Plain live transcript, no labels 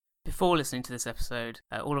Before listening to this episode,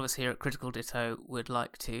 all of us here at Critical Ditto would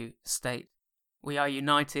like to state we are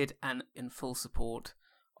united and in full support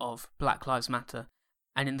of Black Lives Matter.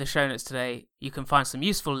 And in the show notes today, you can find some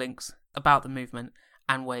useful links about the movement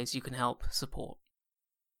and ways you can help support.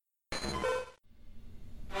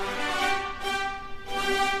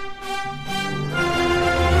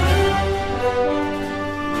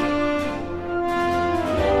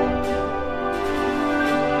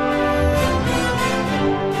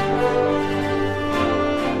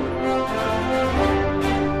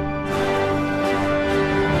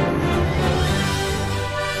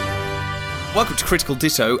 Welcome to Critical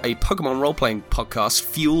Ditto, a Pokemon role-playing podcast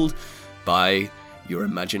fueled by your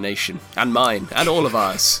imagination. And mine, and all of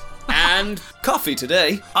ours. And coffee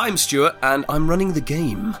today. I'm Stuart, and I'm running the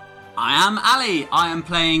game. I am Ali. I am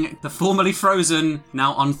playing the formerly frozen,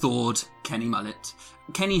 now unthawed, Kenny Mullet.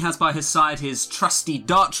 Kenny has by his side his trusty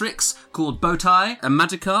Dartrix, called Bowtie, a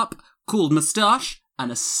Magikarp, called Moustache,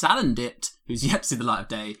 and a Salandit, who's yet to see the light of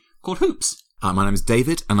day, called Hoops. My name is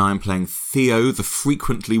David, and I am playing Theo, the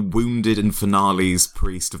frequently wounded in finales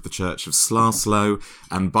priest of the Church of Slaslow,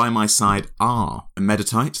 and by my side are a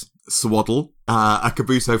Meditite, Swaddle, a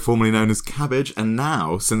Kabuto formerly known as Cabbage, and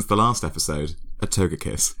now, since the last episode, a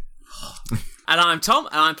Togekiss. And I'm Tom,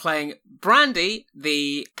 and I'm playing Brandy,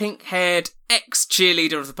 the pink-haired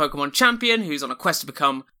ex-cheerleader of the Pokemon Champion, who's on a quest to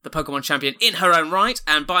become the Pokemon Champion in her own right,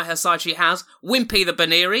 and by her side she has Wimpy the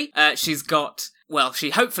Baneri. She's got... Well, she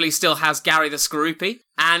hopefully still has Gary the Skorupi,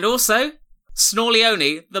 and also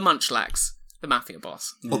Snorleone the Munchlax, the Mafia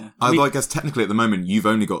boss. Yeah. Although I guess technically at the moment you've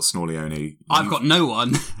only got Snorleone. I've got no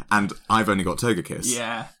one. And I've only got Togekiss.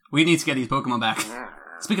 Yeah, we need to get these Pokemon back.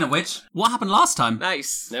 Speaking of which, what happened last time?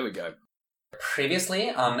 Nice. There we go. Previously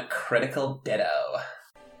on Critical Ditto.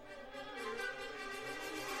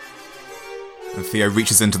 And Theo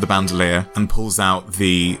reaches into the bandolier and pulls out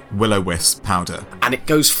the Will-O-Wisp powder. And it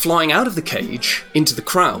goes flying out of the cage into the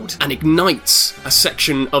crowd and ignites a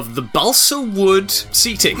section of the balsa wood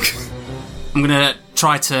seating. I'm gonna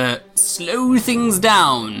try to slow things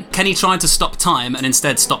down. Kenny tried to stop time and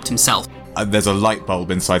instead stopped himself. There's a light bulb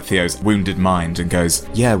inside Theo's wounded mind and goes,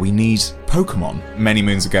 yeah, we need Pokemon. Many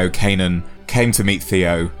moons ago, Kanan came to meet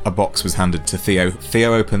Theo. A box was handed to Theo.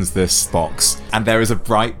 Theo opens this box, and there is a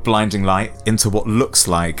bright, blinding light into what looks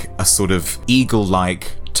like a sort of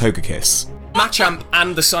eagle-like Togekiss. Machamp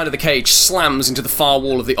and the side of the cage slams into the far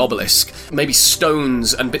wall of the obelisk. Maybe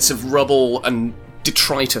stones and bits of rubble and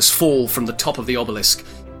detritus fall from the top of the obelisk.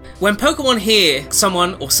 When Pokemon hear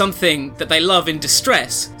someone or something that they love in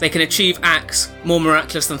distress, they can achieve acts more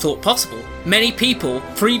miraculous than thought possible. Many people,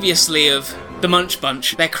 previously of the Munch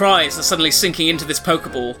Bunch, their cries are suddenly sinking into this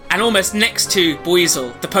Pokeball, and almost next to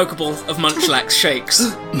Buizel, the Pokeball of Munchlax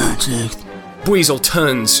shakes. Magic. Buizel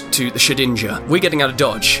turns to the Shedinja. We're getting out of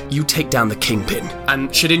dodge. You take down the Kingpin.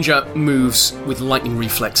 And Shedinja moves with lightning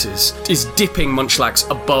reflexes, is dipping Munchlax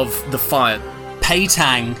above the fire.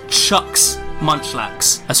 Paytang chucks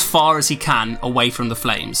Munchlax as far as he can away from the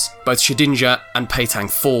flames. Both Shedinja and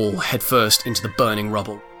Paytang fall headfirst into the burning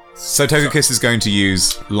rubble. So Togekiss is going to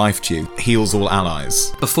use Life Dew, heals all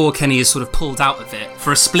allies. Before Kenny is sort of pulled out of it,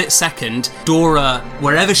 for a split second, Dora,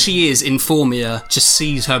 wherever she is in Formia, just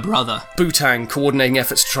sees her brother. Bootang coordinating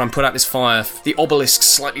efforts to try and put out this fire, the obelisk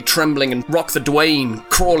slightly trembling, and Rock the Dwayne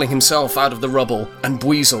crawling himself out of the rubble, and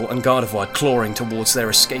Buizel and Gardevoir clawing towards their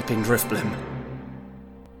escaping Drifblim.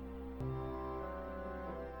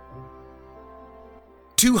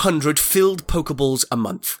 200 filled Pokeballs a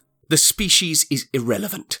month. The species is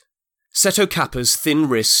irrelevant. Seto Kappa's thin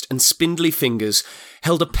wrist and spindly fingers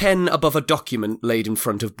held a pen above a document laid in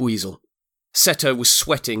front of Buizel. Seto was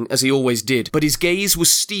sweating, as he always did, but his gaze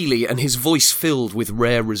was steely and his voice filled with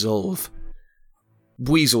rare resolve.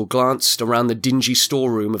 Buizel glanced around the dingy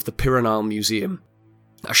storeroom of the Piranal Museum,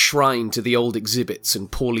 a shrine to the old exhibits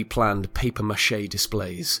and poorly planned papier-mâché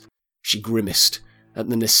displays. She grimaced at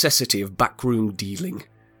the necessity of backroom dealing.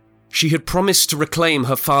 She had promised to reclaim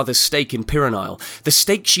her father's stake in Piranal, the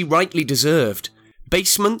stake she rightly deserved.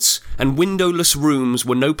 Basements and windowless rooms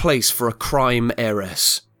were no place for a crime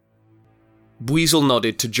heiress. Buizel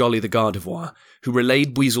nodded to Jolly the Gardevoir, who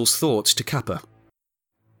relayed Buizel's thoughts to Kappa.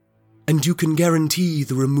 And you can guarantee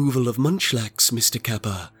the removal of Munchlax, Mr.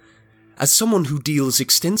 Kappa. As someone who deals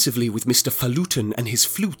extensively with Mr. Falutin and his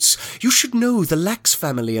flutes, you should know the Lax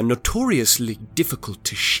family are notoriously difficult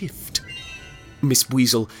to shift. Miss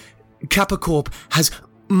Buizel, Kappa Corp has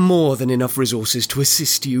more than enough resources to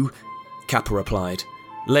assist you, Kappa replied,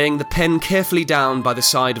 laying the pen carefully down by the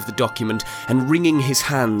side of the document and wringing his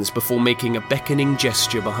hands before making a beckoning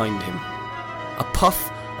gesture behind him. A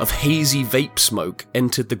puff of hazy vape smoke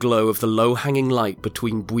entered the glow of the low-hanging light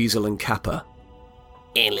between Buizel and Kappa.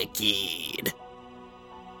 Elekid.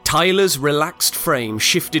 Tyler's relaxed frame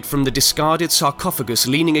shifted from the discarded sarcophagus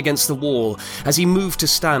leaning against the wall as he moved to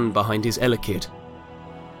stand behind his Elekid.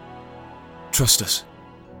 Trust us.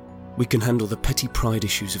 We can handle the petty pride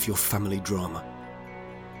issues of your family drama.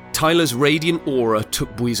 Tyler's radiant aura took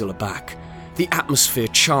Buizel aback. The atmosphere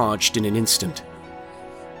charged in an instant.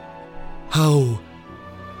 How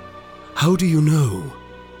do you know?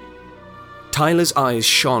 Tyler's eyes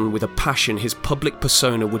shone with a passion his public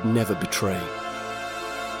persona would never betray.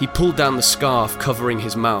 He pulled down the scarf covering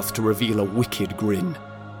his mouth to reveal a wicked grin.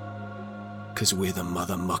 'Cause we're the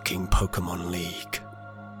mother-mucking Pokemon League.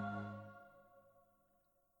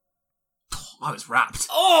 I was wrapped.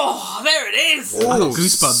 Oh, there it is! I got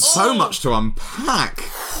goosebumps. So much to unpack.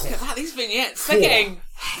 Look at that, these vignettes, they're getting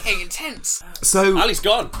intense. So, Ali's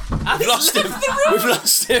gone. Ali's lost him. left the room. We've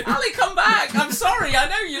lost him. Ali, come back! I'm sorry, I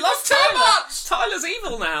know you lost too Tyler. much. Tyler's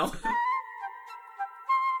evil now.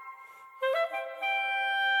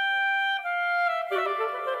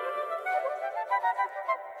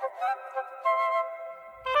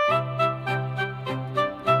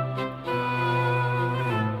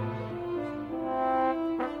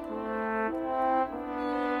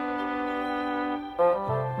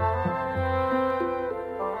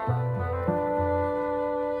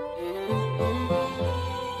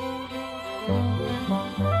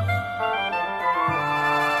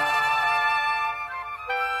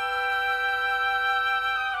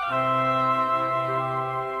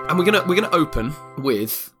 And we're gonna open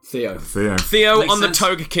with Theo. Theo. Makes on the sense.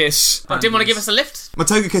 Togekiss. I didn't want to give us a lift. My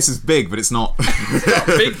Togekiss is big, but it's not.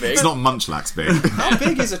 Big. It's not Munchlax big. How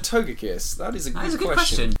big is a Togekiss? That is a That is a good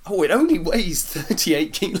question. Oh, it only weighs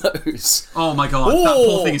 38 kilos. Oh my god, that Oh.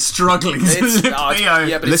 poor thing is struggling. Theo.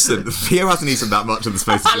 Yeah, but Listen, Theo hasn't eaten that much in the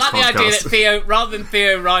space of I this like the podcast. idea that Theo, rather than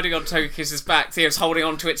Theo riding on Togekiss's back, Theo's holding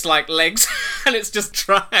on to its legs, and it's just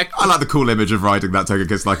dragged. I like the cool image of riding that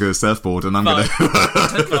Togekiss like a surfboard, and I'm gonna.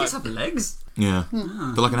 Togekiss have legs? Yeah, they're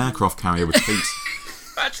like an aircraft carrier with feet.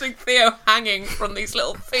 Imagining Theo hanging from these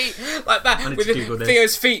little feet like that, need with to Google this.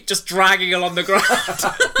 Theo's feet just dragging along the ground.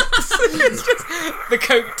 It's just, the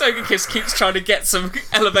Togekiss keeps trying to get some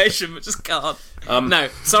elevation, but just can't. No,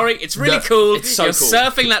 sorry, it's really No, cool. it's so You're cool.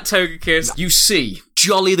 surfing that Togekiss. You see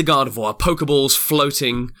Jolly the Gardevoir, Pokeballs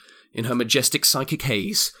floating in her majestic psychic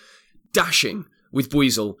haze, dashing with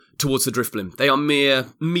Buizel towards the Drifblim. They are mere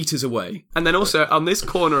meters away. And then also, on this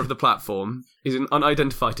corner of the platform, is an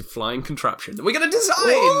unidentified flying contraption that we're going to design!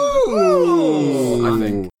 I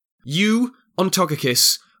think. You, on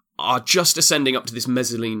Togekiss, are just ascending up to this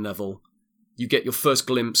mezzanine level. You get your first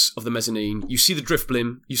glimpse of the mezzanine. You see the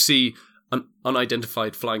Drifblim. You see an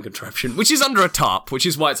unidentified flying contraption, which is under a tarp, which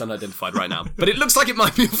is why it's unidentified right now. But it looks like it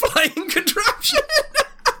might be a flying contraption.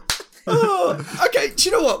 Oh, okay, do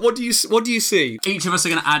you know what? What do you see? Each of us are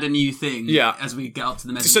going to add a new thing Yeah. as we get up to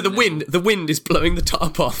the mezzanine. So the wind is blowing the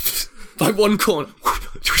tarp off by one corner.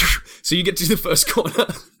 So you get to the first corner.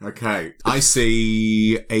 Okay, I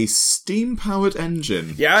see a steam-powered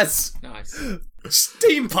engine. Yes, Nice.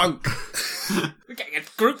 steampunk. We're getting a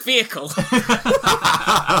group vehicle.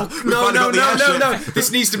 No. finally got the airship.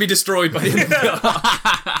 This needs to be destroyed by the end of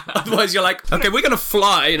the Otherwise, you're like, okay, we're gonna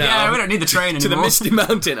fly now. Yeah, we don't need the train to the anymore. Misty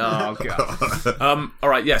Mountain. Oh god. All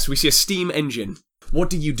right. Yes, we see a steam engine. What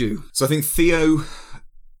do you do? So I think Theo's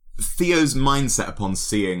mindset upon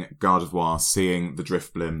seeing Gardevoir, seeing the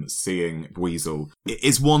Drifblim, seeing Buizel,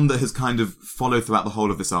 is one that has kind of followed throughout the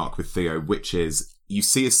whole of this arc with Theo, which is you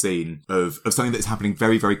see a scene of something that's happening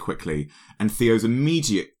very, very quickly, and Theo's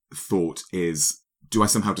immediate thought is, do I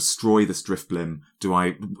somehow destroy this Drifblim? Do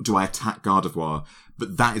I attack Gardevoir?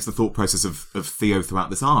 But that is the thought process of Theo throughout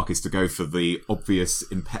this arc, is to go for the obvious,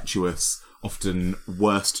 impetuous, often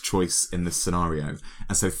worst choice in this scenario.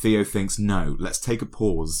 And so Theo thinks, no, let's take a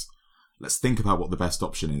pause. Let's think about what the best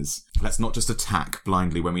option is. Let's not just attack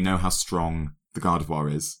blindly when we know how strong the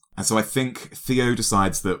Gardevoir is. And so I think Theo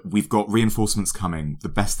decides that we've got reinforcements coming. The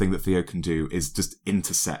best thing that Theo can do is just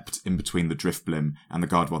intercept in between the Drifblim and the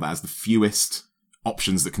Gardevoir. That has the fewest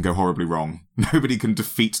options that can go horribly wrong. Nobody can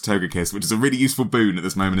defeat Togekiss, which is a really useful boon at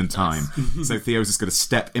this moment in time. So Theo's just going to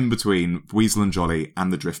step in between Buizel and Jolly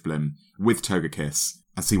and the Drifblim with Togekiss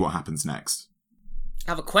and see what happens next.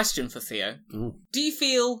 I have a question for Theo. Ooh. Do you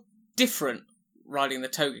feel different riding the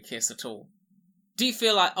Togekiss at all? Do you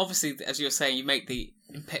feel like, obviously, as you were saying, you make the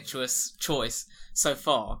impetuous choice so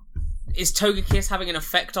far. Is Togekiss having an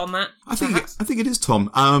effect on that? I think it is,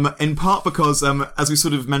 Tom. In part because, as we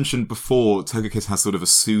sort of mentioned before, Togekiss has sort of a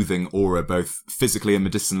soothing aura, both physically and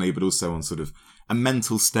medicinally, but also on sort of a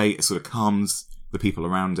mental state. It sort of calms the people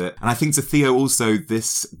around it. And I think to Theo also,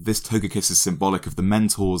 this Togekiss is symbolic of the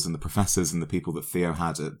mentors and the professors and the people that Theo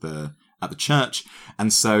had at the church.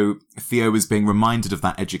 And so Theo is being reminded of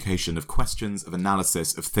that education, of questions, of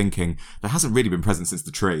analysis, of thinking that hasn't really been present since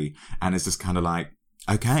the tree, and is just kind of like,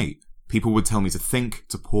 okay, people would tell me to think,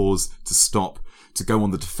 to pause, to stop, to go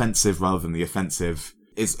on the defensive rather than the offensive.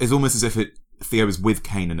 It's almost as if Theo is with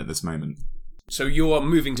Kanan at this moment. So you're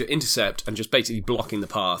moving to intercept and just basically blocking the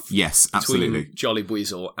path. Yes, absolutely. Between Jolly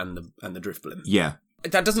Buizel and the Drifblim. Yeah.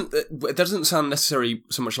 That doesn't sound necessarily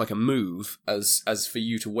so much like a move as for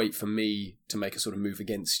you to wait for me to make a sort of move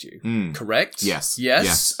against you. Correct? Yes.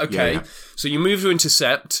 Okay. Yeah. So you move to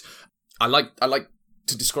intercept. I like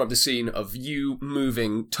to describe the scene of you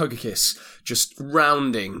moving Togekiss just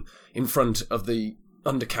rounding in front of the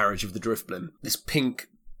undercarriage of the Drifblim. This pink,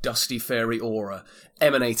 dusty fairy aura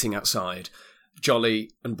emanating outside. Jolly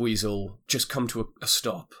and Buizel just come to a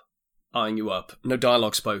stop, eyeing you up. No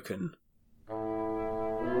dialogue spoken.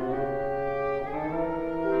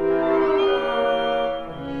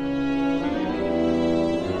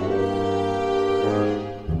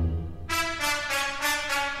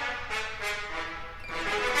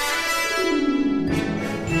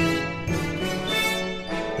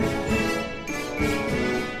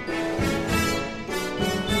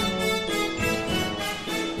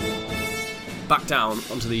 Back down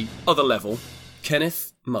onto the other level,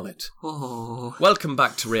 Kenneth Mullet. Oh. Welcome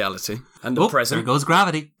back to reality and the There present. goes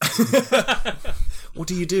gravity. What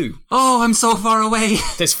do you do? Oh, I'm so far away.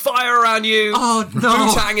 There's fire around you. Oh, no.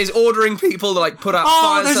 Wu-Tang is ordering people to put out fires.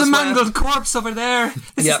 Oh, there's a elsewhere. mangled corpse over there.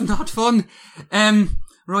 This Yep. is not fun.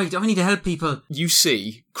 Right, I need to help people. You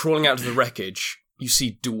see, crawling out of the wreckage, you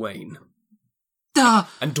see Dwayne. Duh.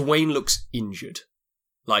 And Dwayne looks injured.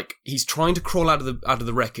 Like, he's trying to crawl out of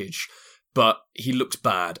the wreckage, but he looks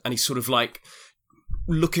bad, and he's sort of like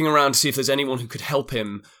looking around to see if there's anyone who could help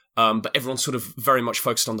him, but everyone's sort of very much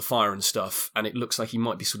focused on the fire and stuff, and it looks like he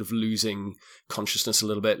might be sort of losing consciousness a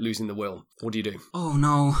little bit, losing the will. What do you do? Oh,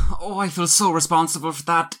 no. Oh, I feel so responsible for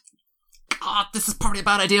that. God, this is probably a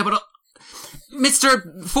bad idea, but...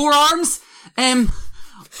 Mr. Forearms?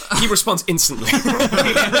 He responds instantly.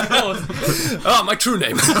 Oh, my true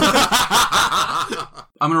name.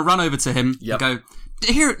 I'm going to run over to him and go,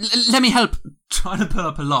 here, let me help. Trying to pull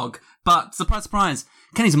up a log. But, surprise, surprise,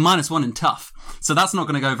 Kenny's a -1 in tough. So that's not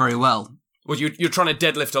going to go very well. Well, you're trying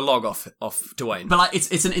to deadlift a log off Dwayne. But like,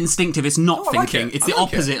 it's an instinctive, it's not I like thinking. it. It's I the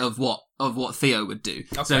like opposite of what Theo would do.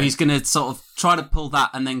 Okay. So he's going to sort of try to pull that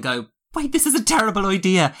and then go, wait, this is a terrible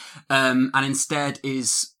idea. And instead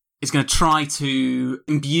is going to try to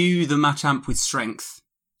imbue the Machamp with strength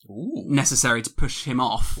necessary to push him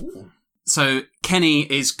off. Ooh. So Kenny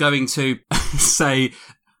is going to say,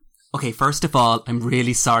 okay, first of all, I'm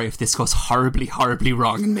really sorry if this goes horribly, horribly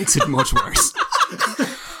wrong and makes it much worse.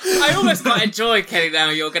 I almost quite enjoy, Kenny,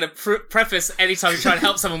 now you're going to preface any time you try to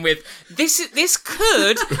help someone with, this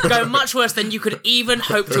could go much worse than you could even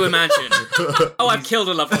hope to imagine. Oh, I've killed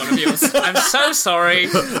a loved one of yours. I'm so sorry.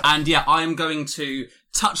 And yeah, I'm going to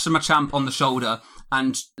touch the Machamp on the shoulder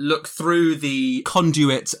and look through the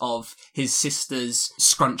conduit of his sister's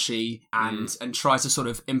scrunchie and try to sort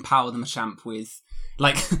of empower the Machamp with,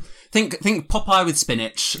 like, think Popeye with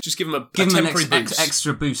spinach. Just give him a temporary boost.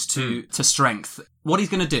 Extra boost to strength. What he's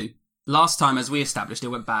going to do, last time, as we established, it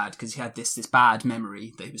went bad because he had this bad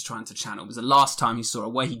memory that he was trying to channel. It was the last time he saw her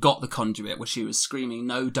where he got the conduit, where she was screaming,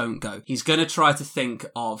 no, don't go. He's going to try to think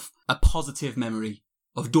of a positive memory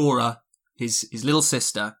of Dora, his little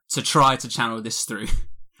sister, to try to channel this through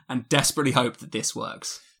and desperately hope that this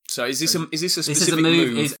works. So is this a specific this is a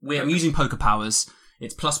move? I'm using poker powers.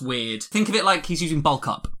 It's plus weird. Think of it like he's using bulk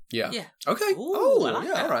up. Yeah. Ooh, Okay. I like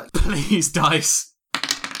that. All right. Please, dice.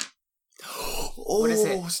 What is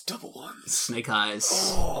it? It's double ones. Snake eyes.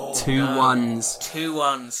 2 1s. 2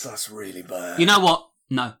 1s. That's really bad. You know what?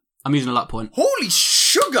 No. I'm using a luck point. Holy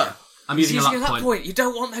sugar! I'm He's using a using luck a point. luck point. You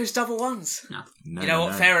don't want those double ones. No. You know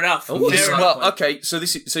what? Fair enough. Oh, Fair enough. well, okay. So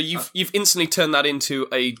you've instantly turned that into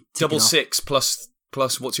a double 6 plus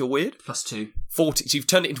what's your weird? Plus 2. 40. So you've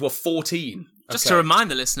turned it into a 14. Just to remind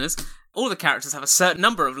the listeners, all the characters have a certain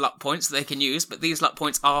number of luck points that they can use, but these luck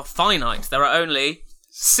points are finite. There are only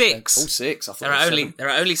 6. Oh, 6. I thought There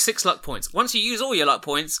are only 6 luck points. Once you use all your luck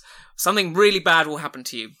points, something really bad will happen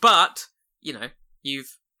to you. But, you know,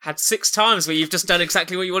 you've had 6 times where you've just done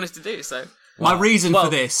exactly what you wanted to do, so... My reason for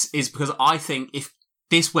this is because I think if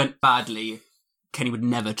this went badly, Kenny would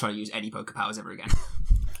never try to use any poker powers ever again.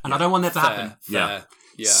 And I don't want that to happen. Yeah.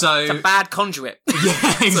 So... It's a bad conduit. Yeah,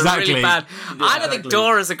 exactly. It's a really bad... I don't think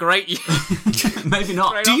Dora's a great... Maybe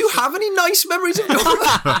not. Do you have any nice memories of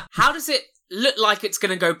Dora? How does it look like it's going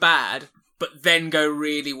to go bad, but then go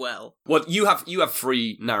really well. Well, you have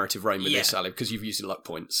free narrative reign with Yeah. this, Sally, because you've used your luck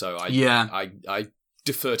point. So I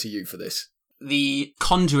defer to you for this. The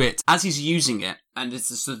conduit, as he's using it, and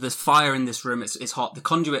there's fire in this room, it's hot, the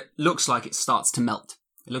conduit looks like it starts to melt.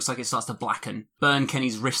 It looks like it starts to blacken, burn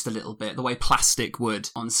Kenny's wrist a little bit, the way plastic would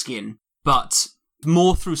on skin. But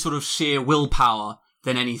more through sort of sheer willpower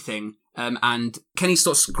than anything. And Kenny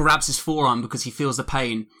grabs his forearm because he feels the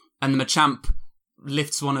pain, and the Machamp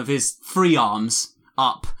lifts one of his free arms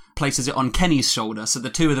up, places it on Kenny's shoulder, so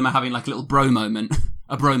the two of them are having like a little bro moment.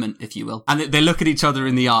 A broment, if you will. And they look at each other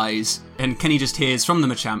in the eyes, and Kenny just hears from the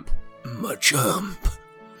Machamp. Machamp.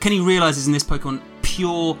 Kenny realises in this Pokemon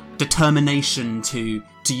pure determination to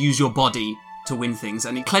use your body to win things,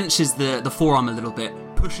 and he clenches the forearm a little bit,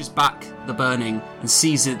 pushes back the burning, and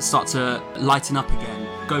sees it start to lighten up again,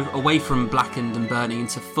 go away from blackened and burning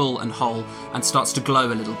into full and whole, and starts to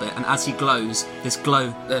glow a little bit. And as he glows, this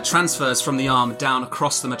glow transfers from the arm down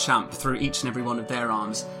across the Machamp through each and every one of their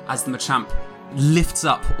arms, as the Machamp lifts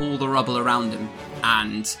up all the rubble around him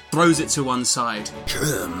and throws it to one side.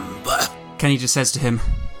 Kenny just says to him,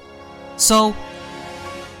 "So,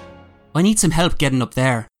 I need some help getting up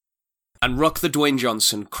there." And Rock the Dwayne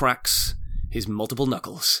Johnson cracks his multiple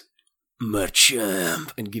knuckles.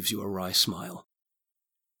 Machamp, and gives you a wry smile.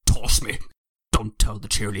 Toss me. Don't tell the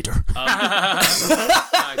cheerleader.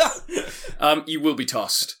 You will be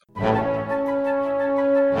tossed.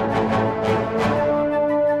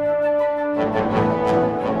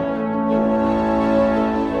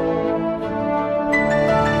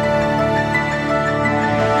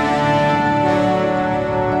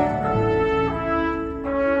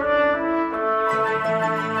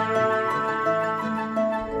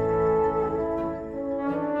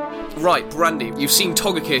 Right, Brandy, you've seen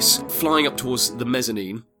Togekiss flying up towards the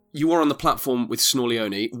mezzanine. You are on the platform with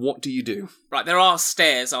Snorleone. What do you do? Right, there are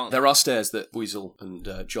stairs, aren't there? There are stairs that Weasel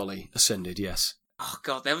and Jolly ascended, yes. Oh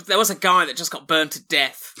god, there was a guy that just got burned to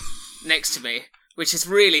death next to me, which is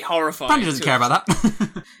really horrifying. Brandy doesn't care about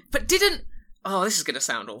that. But didn't... Oh, this is going to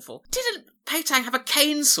sound awful. Didn't Paytang have a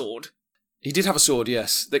cane sword? He did have a sword,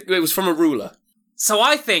 yes. It was from a ruler. So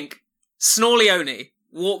I think Snorleone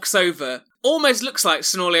walks over, almost looks like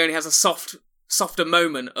Snorleone has a softer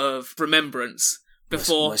moment of remembrance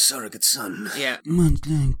before... My surrogate son. Yeah.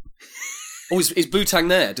 Oh, is Bootang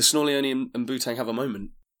there? Does Snorleone and Bootang have a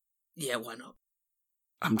moment? Yeah, why not?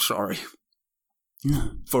 I'm sorry.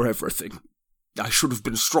 No. For everything. I should have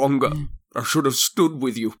been stronger. I should have stood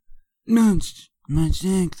with you.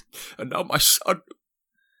 Munchlax. And now my son...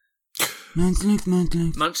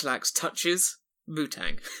 Munchlax touches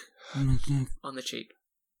Bootang on the cheek.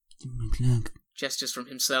 Gestures from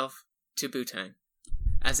himself to Bootang,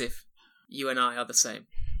 as if you and I are the same.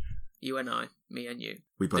 You and I, me and you.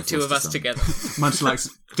 We both the two of us together.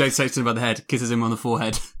 Munchlax takes him by the head, kisses him on the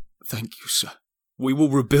forehead. Thank you, sir. We will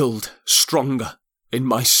rebuild stronger in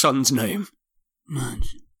my son's name. Munch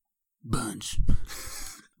Bunch.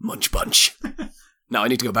 Now I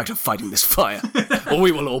need to go back to fighting this fire, or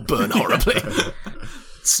we will all burn horribly.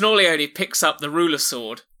 Snorleone picks up the ruler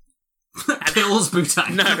sword. Kills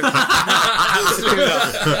Bootang. No, absolutely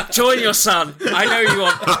not. Join your son. I know you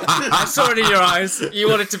want. I saw it in your eyes. You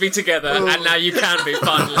wanted to be together, and now you can be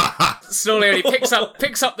finally. Snorleone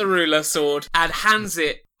picks up the ruler sword and hands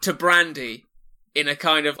it to Brandy in a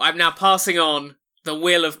kind of, I'm now passing on the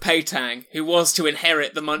will of Paytang, who was to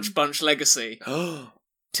inherit the Munch Bunch legacy,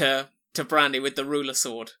 to Brandy with the ruler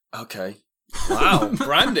sword. Okay. Wow,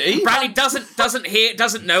 Brandy. Brandy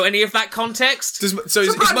doesn't know any of that context.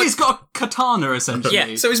 So Brandy's got a katana, essentially.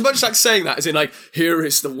 Yeah. So is Munchlax saying that? As in, like, here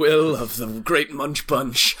is the will of the great Munch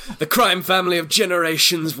Bunch. The crime family of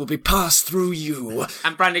generations will be passed through you.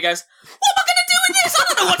 And Brandy goes, what am I going to do with this? I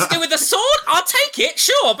don't know what to do with the sword. I'll take it,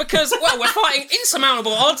 sure, because, well, we're fighting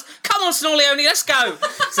insurmountable odds. Come on, Snorleone, let's go.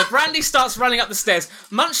 So Brandy starts running up the stairs.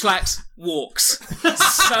 Munchlax walks.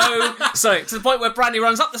 So to the point where Brandy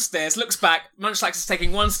runs up the stairs, looks back, Munchlax is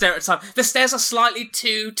taking one stair at a time. The stairs are slightly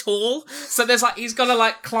too tall, so there's like, he's got to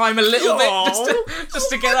like climb a little bit just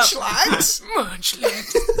to get up.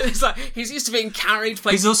 Munchlax. It's like, he's used to being carried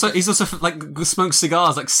places. He's also like smokes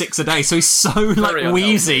cigars like 6 a day, so he's so like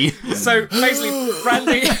wheezy. So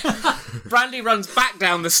basically, Brandy runs back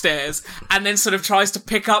down the stairs and then sort of tries to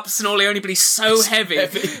pick up Snorleone, but he's so heavy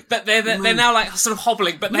that they're now like sort of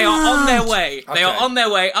hobbling, but they are on their way. They are on their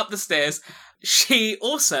way up the stairs. She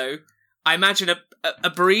also, I imagine, a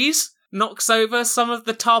breeze knocks over some of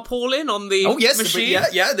the tarpaulin on the machine.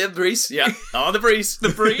 The breeze. Yeah. Oh, the breeze. The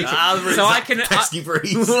breeze. The breeze. So I can... Pesky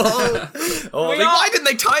breeze. Why didn't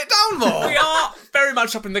they tie it down more? We are very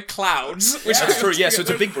much up in the clouds. Which That's true, yeah, so it's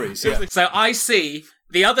a big breeze. Yeah. So I see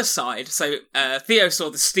the other side, so Theo saw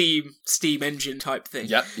the steam engine type thing.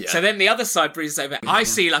 Yep, yeah. So then the other side breezes over. I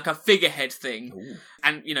see like a figurehead thing. Ooh.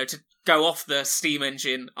 And, to go off the steam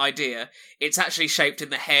engine idea, it's actually shaped in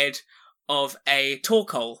the head of a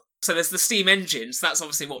torque. So there's the steam engine, so that's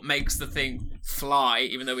obviously what makes the thing fly,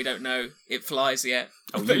 even though we don't know it flies yet.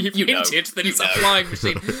 Oh, but you've hinted that it's a flying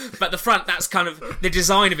machine. But the front, that's kind of, the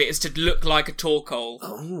design of it is to look like a torque hole.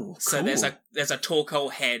 Oh, cool. So there's a torque hole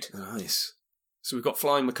head. Nice. So we've got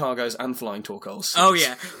flying Macargos and flying Torkoals. Oh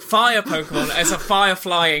yeah, fire Pokemon as a fire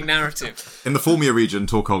flying narrative. In the Formia region,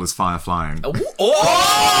 Torkoal is fire flying. Oh!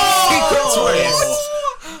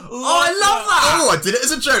 Oh, I love that! Oh, I did it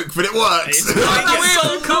as a joke, but it works.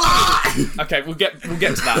 Okay, we'll get to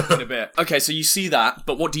that in a bit. Okay, so you see that,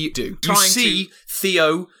 but what do? You see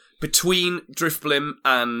Theo between Drifblim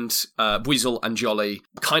and Weasel and Jolly,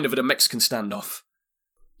 kind of at a Mexican standoff.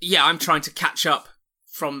 Yeah, I'm trying to catch up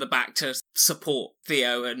from the back to support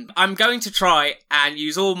Theo, and I'm going to try and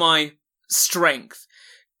use all my strength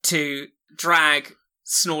to drag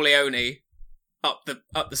Snorleone up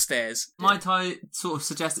the stairs. Might I sort of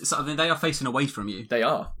suggest it's something? They are facing away from you. They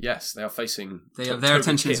are, yes, they are facing. Their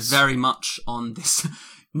attention is very much on this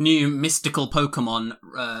new mystical Pokemon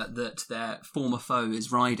that their former foe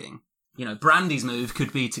is riding. Brandy's move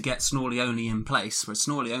could be to get Snorleone in place, where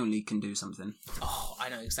Snorleone can do something. Oh, I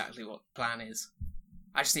know exactly what the plan is.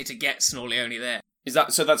 I just need to get Snorleone there.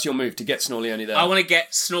 So that's your move, to get Snorleone there? I want to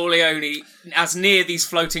get Snorleone as near these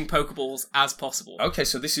floating Pokeballs as possible. Okay,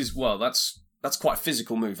 so this is, that's quite a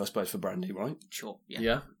physical move, I suppose, for Brandy, right? Sure, yeah.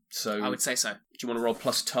 Yeah? So I would say so. Do you want to roll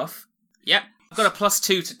plus tough? Yep. I've got a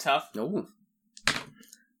 +2 to tough. Oh.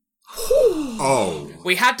 Oh.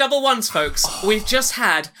 We had double ones, folks. We've just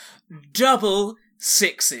had double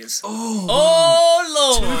 6s.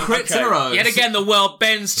 Oh Lord! 2 crits in a row. Yet again, the world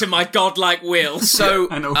bends to my godlike will. So,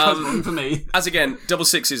 I know what's wrong for me. As again, double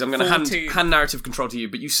 6s, I'm going to hand narrative control to you,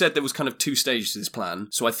 but you said there was kind of 2 stages to this plan,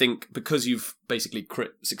 so I think because you've basically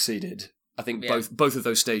crit succeeded, I think both of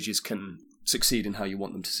those stages can succeed in how you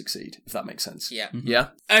want them to succeed, if that makes sense. Yeah. Mm-hmm. Yeah?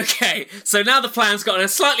 Okay, so now the plan's gotten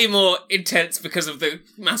slightly more intense because of the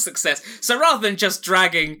mass success. So rather than just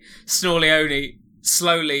dragging Snorleone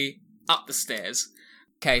slowly up the stairs,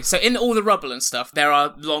 okay, so in all the rubble and stuff, there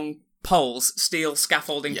are long poles, steel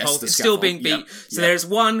scaffolding poles. It's still being beat. So there's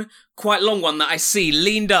one quite long one that I see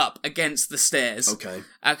leaned up against the stairs. Okay.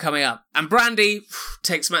 Coming up. And Brandy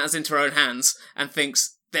takes matters into her own hands and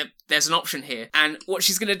thinks that there's an option here. And what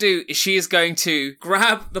she's going to do is she is going to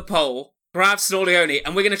grab the pole, grab Snorleone,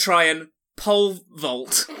 and we're going to try and pole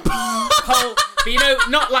vault. But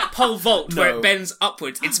not like pole vault where it bends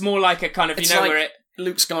upwards. It's more like a kind of, it's where like it...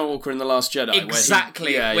 Luke Skywalker in The Last Jedi.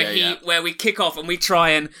 Exactly. Where we kick off and we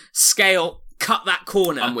try and cut that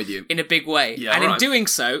corner. I'm with you. In a big way. Yeah, and in doing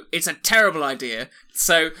so, it's a terrible idea.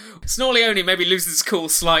 So Snorleone maybe loses his cool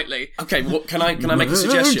slightly. Okay, can I make a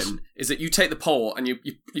suggestion? Is that you take the pole and you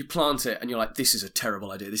plant it and you're like, this is a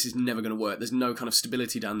terrible idea. This is never going to work. There's no kind of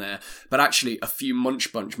stability down there. But actually, a few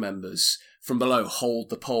Munch Bunch members from below hold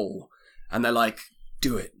the pole and they're like,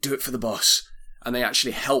 do it for the boss. And they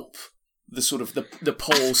actually help the sort of the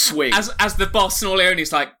pole swing. As the boss,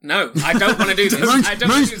 Snorleone's like, no, I don't want to do this. I don't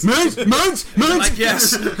want to do this. Move! Like,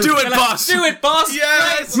 yes, do it, boss! Do it, boss!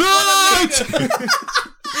 Yes!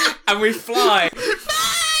 And we fly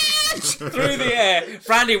through the air,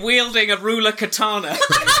 Brandy wielding a ruler katana.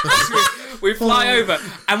 we fly over,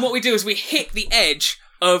 and what we do is we hit the edge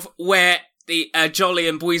of where the Jolly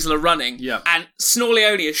and Buizel are running, and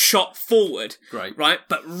Snorleone is shot forward, right,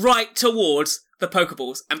 but right towards the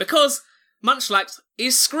Pokeballs, and because Munchlax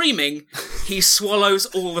is screaming, he swallows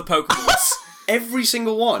all the Pokeballs. Every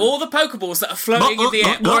single one? All the Pokeballs that are floating in the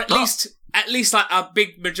air, or at least like a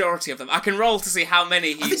big majority of them. I can roll to see how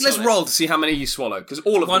many he let's roll to see how many he swallowed, because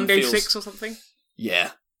all of them 1d6 or something? Yeah.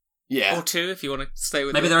 Or 2 if you want to stay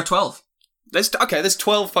with Maybe there are 12. There's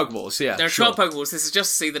 12 Pokeballs, yeah. There are 12 Pokeballs. This is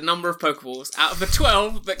just to see the number of Pokeballs out of the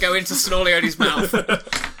 12 that go into Snorleone's mouth.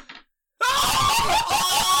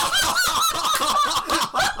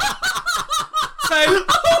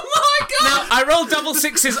 Oh my god! Now, I rolled double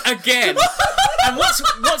 6s again. And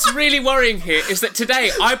what's really worrying here is that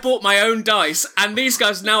today I bought my own dice, and these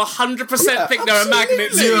guys now 100% think they're a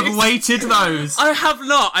magnet. You have weighted those. I have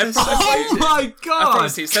not. I promise you. Oh my god! I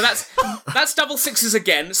promise you. So that's double 6s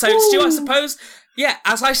again. So Stu, I suppose. Yeah,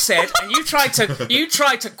 as I said, and you tried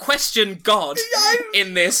to question God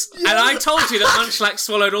in this, and I told you that Munchlax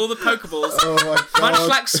swallowed all the Pokeballs. Oh my god!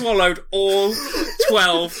 Munchlax swallowed all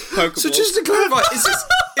 12 Pokeballs. So just to clarify, is this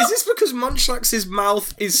Is this because Munchlax's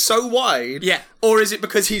mouth is so wide? Yeah. Or is it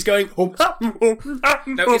because he's going... No,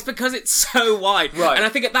 it's because it's so wide. Right. And I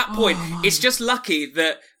think at that point, it's just lucky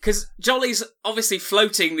that... Because Jolly's obviously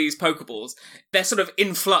floating these Pokeballs. They're sort of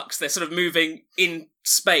in flux. They're sort of moving in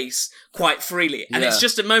space quite freely. And it's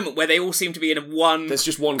just a moment where they all seem to be in one... There's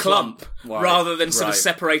just one clump. Right. Rather than sort of Right.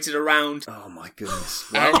 separated around. Oh my goodness.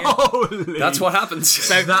 Holy. That's what happens.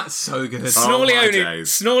 So That's so good.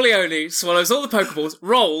 Snorleone swallows all the Pokeballs,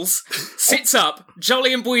 rolls, sits up,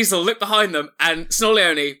 Jolly and Buizel look behind them, and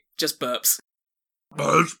Snorleone just burps.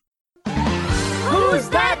 Who's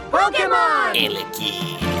that Pokemon?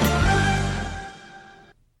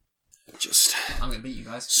 Just I'm going to beat you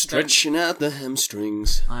guys. stretching out the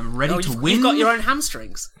hamstrings. I'm ready to win. You've got your own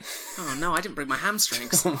hamstrings. Oh no, I didn't bring my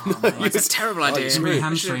hamstrings. It's a terrible idea. you screwed.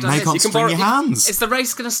 Hamstrings. They can't can swing borrow- your hands. Is the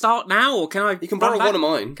race going to start now, or can I? You can borrow run back? one of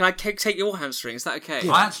mine. Can I take your hamstring? Is that okay?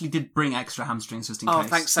 I actually did bring extra hamstrings just in case. Oh,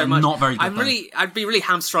 thanks so They're much. not very good. though. I'd be really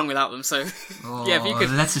hamstrung without them. So, yeah, if you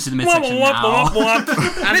could. Let's just do the midsection now.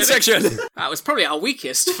 And Midsection! that was probably our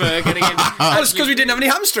weakest for getting in. That's because we didn't have any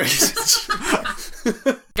hamstrings.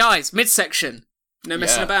 Guys, midsection. No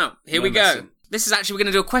messing Yeah, about. Here no we go. messing. This is actually, we're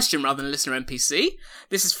going to do a question rather than a listener NPC.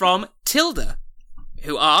 This is from Tilda,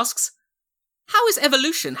 who asks, how is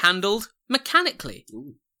evolution handled mechanically?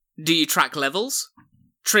 Do you track levels?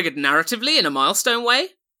 Triggered narratively in a milestone way?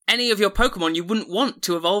 Any of your Pokemon you wouldn't want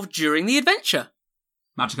to evolve during the adventure?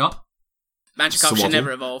 Magikarp. Magikarp Swaddle. should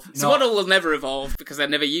never evolve. Swaddle will never evolve because they're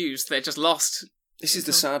never used. They're just lost. This is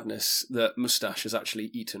the sadness that Moustache has actually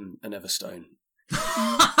eaten an Everstone.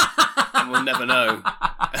 And we'll never know.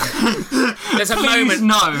 There's a Please moment.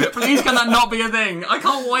 no. Please can that not be a thing? I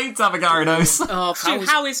can't wait to have a Gyarados. Oh, Stu,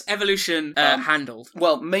 how is evolution handled?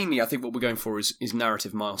 Well, mainly I think what we're going for is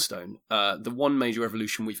narrative milestone. The one major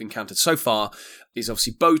evolution we've encountered so far is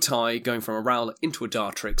obviously Bowtie going from a Rowlet into a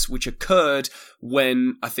Dartrix, which occurred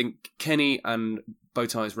when I think Kenny and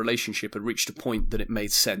Bowtie's relationship had reached a point that it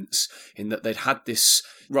made sense, in that they'd had this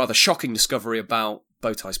rather shocking discovery about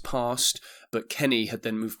Bowtie's past, but Kenny had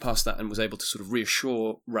then moved past that and was able to sort of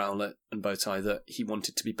reassure Rowlet and Bowtie that he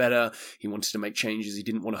wanted to be better, he wanted to make changes, he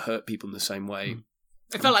didn't want to hurt people in the same way.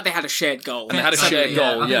 It felt like they had a shared goal. And they had a shared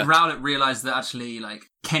goal, I yeah. think Rowlet realised that actually, like,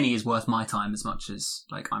 Kenny is worth my time as much as,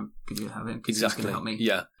 like, I'm going to have him. 'Cause he's Exactly. going to help me.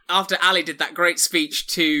 Yeah. After Ali did that great speech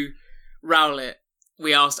to Rowlet,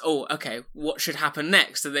 we asked, oh, okay, what should happen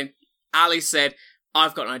next? And then Ali said,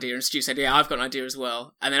 I've got an idea. And Stu said, yeah, I've got an idea as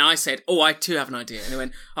well. And then I said, oh, I too have an idea. And they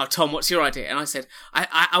went, oh, Tom, what's your idea? And I said,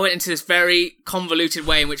 I went into this very convoluted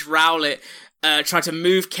way in which Rowlet tried to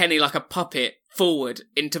move Kenny like a puppet forward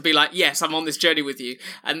into be like, yes, I'm on this journey with you.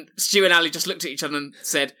 And Stu and Ali just looked at each other and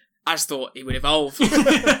said, I just thought he would evolve. And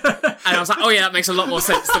I was like, oh yeah, that makes a lot more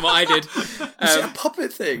sense than what I did. Is it a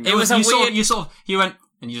puppet thing? It was a weird... You went,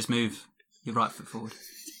 and you just move your right foot forward.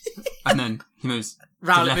 And then he moves.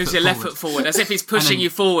 Rowlet moves your left foot forward, as if he's pushing you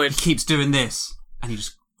forward. He keeps doing this, and you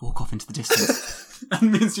just walk off into the distance.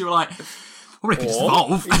 And means you're like, or it could just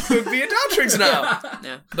evolve. It could be a Dartrix now.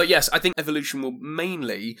 Yeah. But yes, I think evolution will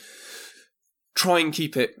mainly try and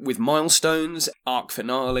keep it with milestones, arc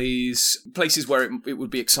finales, places where it would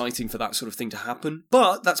be exciting for that sort of thing to happen.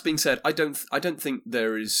 But that's being said, I don't think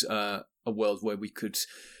there is a world where we could,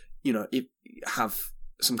 have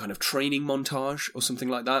some kind of training montage or something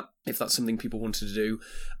like that, if that's something people wanted to do.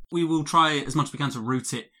 We will try as much as we can to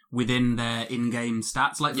root it within their in-game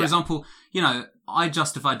stats. Like, for example, I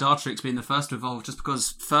justify Dartrix being the first to evolve just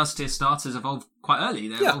because first-tier starters evolve quite early.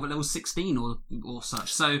 They evolve at level 16 or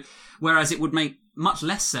such. So, whereas it would make much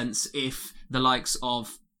less sense if the likes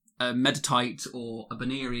of a Meditite or a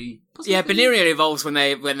Baneri... Yeah, Baneri evolves when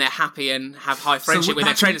they're happy and have high friendship with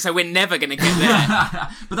their that trainer, so we're never going to get there.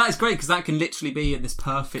 But that is great, because that can literally be at this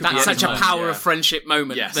perfect... That's such a moment. power of friendship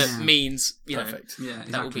moment that means, Perfect. Yeah,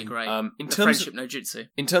 exactly. that would be great. In The terms friendship no jutsu.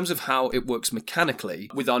 In terms of how it works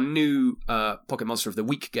mechanically, with our new Pocket Monster of the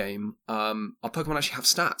Week game, our Pokemon actually have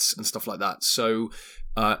stats and stuff like that. So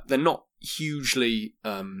they're not hugely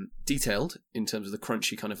detailed in terms of the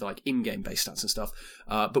crunchy kind of like in-game based stats and stuff,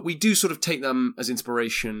 but we do sort of take them as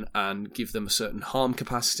inspiration and give them a certain harm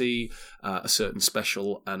capacity, a certain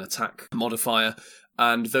special and attack modifier,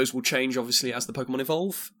 and those will change obviously as the Pokemon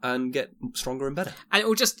evolve and get stronger and better. And it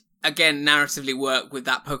will just, again, narratively work with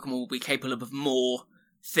that Pokemon will be capable of more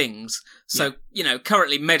things. So,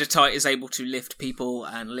 currently Meditite is able to lift people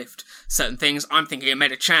and lift certain things. I'm thinking a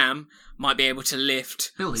Medicham might be able to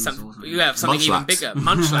lift something even Munchlax. bigger.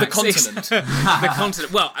 Munchlax. The continent. The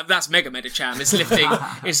continent. Well, that's Mega Medicham. It's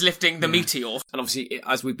lifting the Meteor. And obviously,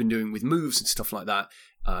 as we've been doing with moves and stuff like that,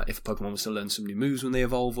 If a Pokemon was to learn some new moves when they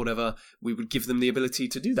evolve, whatever, we would give them the ability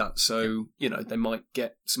to do that. So, they might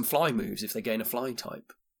get some fly moves if they gain a fly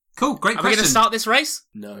type. Cool, great Are question. we going to start this race?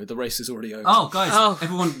 No, the race is already over. Oh, guys,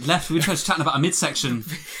 everyone left. We were chatting about a midsection.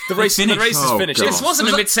 The race is finished. God. This wasn't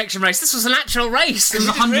a midsection race. This was an actual race. It was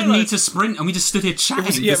a 100-metre sprint, and we just stood here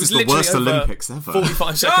chatting. It was the worst Olympics ever.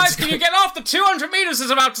 45 seconds. Guys, can you get off? The 200 metres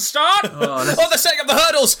is about to start. they're setting up the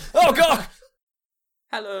hurdles. Oh, God.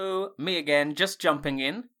 Hello, me again, just jumping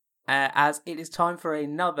in, as it is time for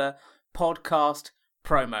another podcast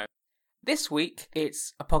promo. This week,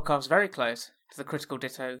 it's a podcast very close to the Critical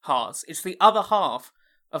Ditto hearts. It's the other half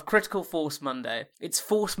of Critical Force Monday. It's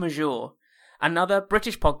Force Majeure, another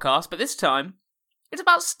British podcast, but this time, it's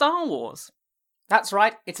about Star Wars. That's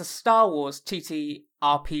right, it's a Star Wars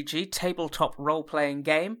TTRPG, tabletop role-playing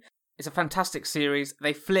game. It's a fantastic series.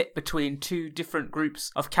 They flip between two different groups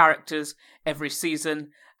of characters every season,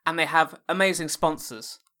 and they have amazing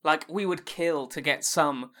sponsors. Like, we would kill to get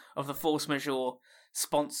some of the Force Majeure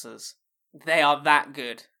sponsors. They are that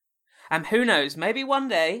good. And who knows, maybe one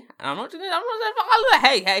day, and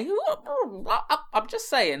I'm just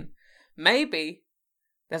saying, maybe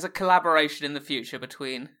there's a collaboration in the future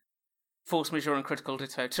between Force Majeure and Critical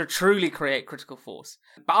Ditto to truly create Critical Force.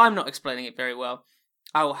 But I'm not explaining it very well.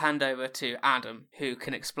 I will hand over to Adam, who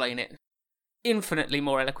can explain it infinitely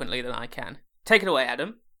more eloquently than I can. Take it away,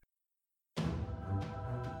 Adam.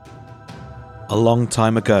 A long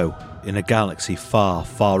time ago, in a galaxy far,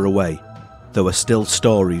 far away, there were still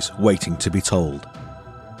stories waiting to be told.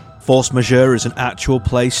 Force Majeure is an actual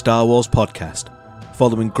play Star Wars podcast,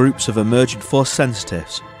 following groups of emergent Force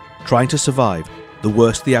sensitives trying to survive the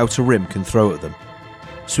worst the Outer Rim can throw at them.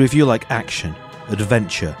 So if you like action,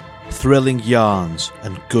 adventure, thrilling yarns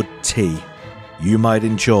and good tea, you might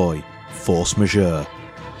enjoy Force Majeure.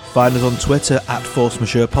 Find us on Twitter at Force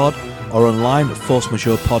Majeure Pod or online at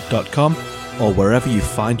forcemajeurepod.com or wherever you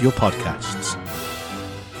find your podcasts.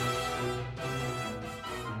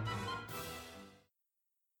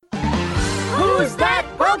 Who's that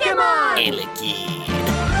Pokemon?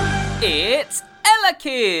 It's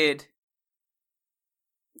Elekid!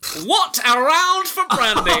 What a round for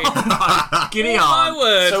Brandy! Giddy Oh, my on.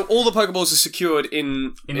 word. So all the Pokeballs are secured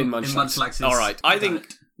in Munchlax. All right. I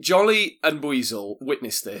think Jolly and Buizel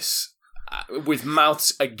witnessed this with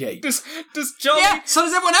mouths agape. Does Jolly... Yeah, so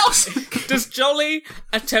does everyone else. Does Jolly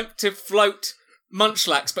attempt to float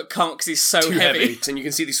Munchlax but can't because he's so Too heavy? And you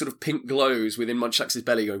can see these sort of pink glows within Munchlax's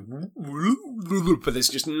belly going, but there's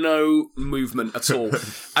just no movement at all.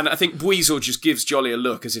 And I think Buizel just gives Jolly a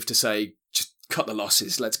look as if to say, just cut the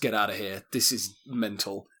losses, let's get out of here. This is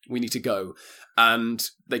mental. We need to go. And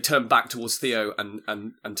they turn back towards Theo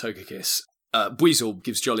and Togekiss. Buizel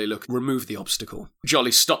gives Jolly a look, remove the obstacle.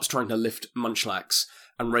 Jolly stops trying to lift Munchlax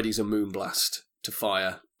and readies a Moonblast to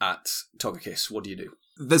fire at Togekiss. What do you do?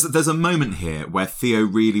 There's a moment here where Theo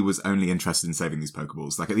really was only interested in saving these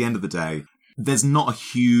Pokeballs. Like, at the end of the day, there's not a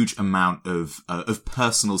huge amount of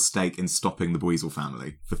personal stake in stopping the Buizel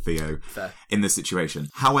family for Theo in this situation.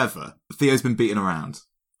 However, Theo's been beaten around.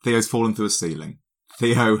 Theo's fallen through a ceiling.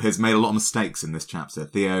 Theo has made a lot of mistakes in this chapter.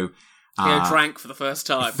 Theo drank for the first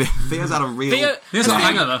time. Theo's had a real... Theo's got a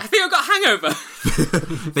hangover. Theo got a hangover.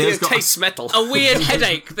 Theo tastes metal. A weird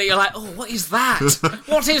headache that you're like, oh, what is that?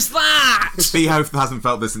 What is that? Theo hasn't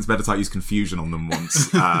felt this since Meditite used confusion on them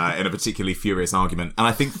once in a particularly furious argument. And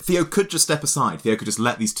I think Theo could just step aside. Theo could just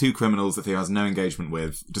let these two criminals that Theo has no engagement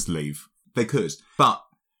with just leave. They could. But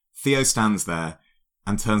Theo stands there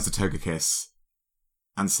and turns to Togekiss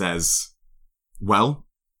and says, well,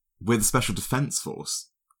 we're the Special Defense Force.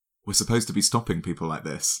 We're supposed to be stopping people like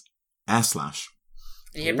this. Air Slash.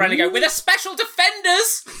 You hear Brandy go, we're the Special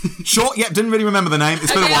Defenders! Sure, yeah, didn't really remember the name.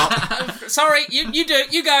 It's been a while. Sorry, you do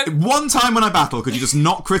it, you go. One time when I battle, could you just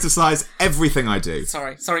not criticise everything I do?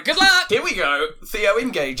 Sorry, good luck! Here we go. Theo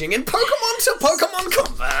engaging in Pokemon to Pokemon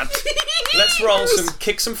combat. Let's roll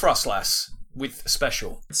kick some Frostlass with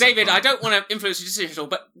special. David, I don't want to influence your decision at all,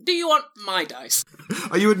 but do you want my dice?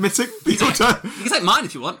 Are you admitting? Your turn. You can take mine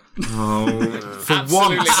if you want. Oh, for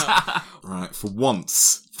Absolutely once. not. Right, for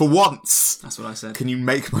once. That's what I said. Can you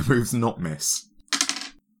make my moves not miss?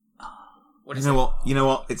 What You is know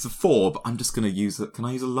what? It's a 4, but I'm just going to use it. Can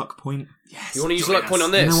I use a luck point? Yes. You want to use a luck point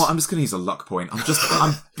on this? You know what? I'm just going to use a luck point.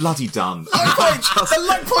 I'm bloody done. The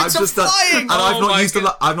luck points are flying! And I've Oh not my used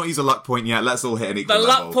God. I've not used a luck point yet. Let's all hit an equal The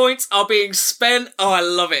level. luck points are being spent. Oh, I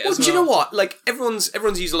love it. Well, as do you know what? Like, everyone's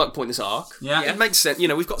used a luck point this arc. Yeah. It makes sense. You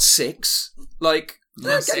know, we've got 6. Like,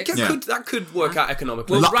 six. that could work out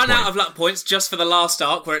economically. We'll Luck run point. out of luck points just for the last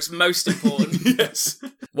arc where it's most important. Yes.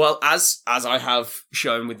 Well, as I have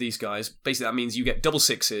shown with these guys, basically that means you get double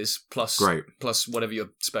sixes plus whatever your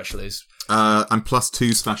special is. I'm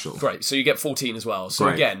 +2 special. Great, so you get 14 as well. So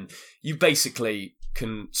Great. again, you basically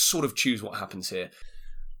can sort of choose what happens here.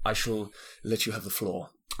 I shall let you have the floor.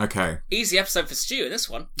 Okay. Easy episode for Stu in this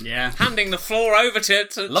one. Yeah. Handing the floor over to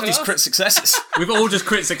Love to these us. crit successes. We've all just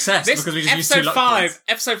crit success This because we just used 2 luck points.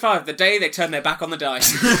 Episode 5, the day they turn their back on the dice.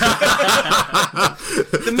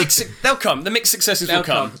 They'll come. The mixed successes will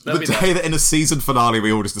come. They'll The be day there. that in a season finale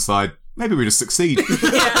we all just decide, maybe we just succeed.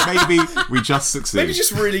 Maybe we just succeed. Maybe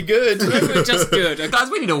just really good. Just good. Guys,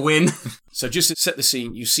 we need a win. So just to set the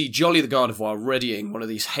scene, you see Jolly the Gardevoir readying one of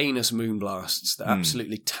these heinous moonblasts that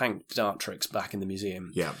absolutely tanked Dartrix back in the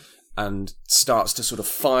museum. Yeah. And starts to sort of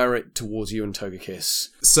fire it towards you and Togekiss.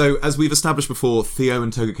 So, as we've established before, Theo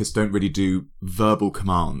and Togekiss don't really do verbal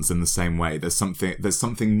commands in the same way. There's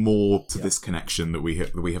something more to this connection that we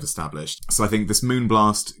have established. So I think this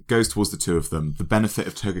Moonblast goes towards the two of them. The benefit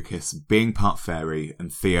of Togekiss being part fairy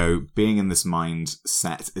and Theo being in this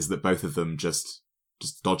mindset is that both of them just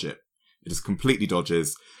dodge it. It just completely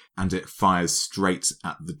dodges, and it fires straight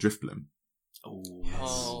at the Drifblim.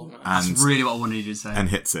 Oh, That's And really what I wanted you to say. and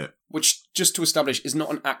hits it. Which, just to establish, is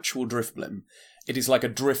not an actual Drifblim. It is like a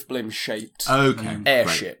Drifblim-shaped Okay.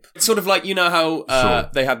 airship. It's sort of like, you know how Sure.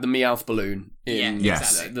 they had the Meowth balloon in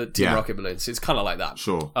Yes. exactly. the Team Yeah. Rocket balloons. It's kind of like that.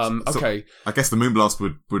 Sure. Okay. I guess the Moonblast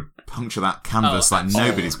would puncture that canvas like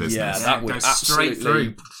nobody's business. Yeah, that would goes straight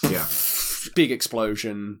absolutely through. Yeah. big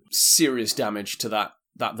explosion, serious damage to that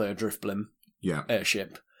there Drifblim Yeah.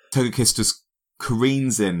 airship. Togekiss just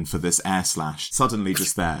careens in for this air slash, suddenly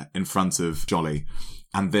just there in front of Jolly.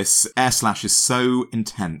 And this air slash is so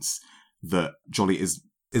intense that Jolly is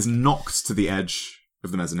knocked to the edge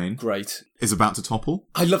of the mezzanine, Great. is about to topple.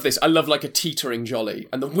 I love this. I love like a teetering Jolly,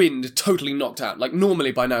 and the wind totally knocked out. Like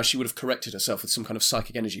normally by now she would have corrected herself with some kind of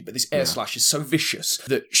psychic energy, but this air slash is so vicious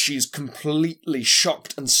that she's completely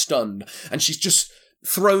shocked and stunned, and she's just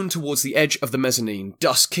thrown towards the edge of the mezzanine,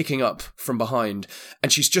 dust kicking up from behind,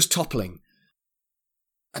 and she's just toppling.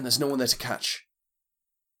 And there's no one there to catch.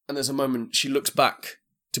 And there's a moment she looks back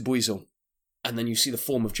to Buizel, and then you see the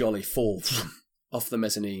form of Jolly fall off the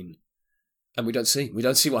mezzanine. And we don't see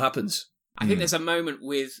what happens. I think there's a moment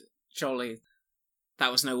with Jolly.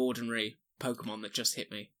 That was no ordinary Pokemon that just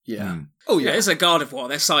hit me. Yeah. Mm. Oh Yeah, it's a Gardevoir.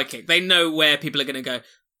 They're psychic. They know where people are going to go.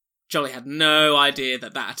 Jolly had no idea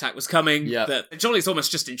that attack was coming. Yeah. That Jolly's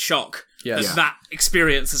almost just in shock Yes. that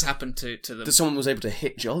experience has happened to them. That someone was able to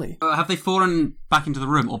hit Jolly. Have they fallen back into the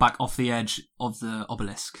room or back off the edge of the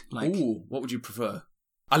obelisk? Like, Ooh, what would you prefer?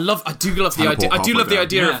 I do love the Teleport idea. I do love the halfway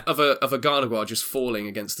idea down. of a Gardevoir just falling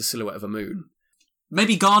against the silhouette of a moon.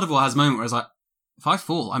 maybe Gardevoir has a moment where it's like, if I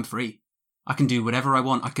fall, I'm free. I can do whatever I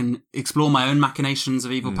want. I can explore my own machinations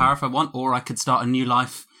of evil power if I want, or I could start a new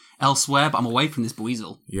life elsewhere, but I'm away from this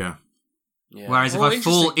Buizel. Yeah. Yeah. Whereas if Oh, I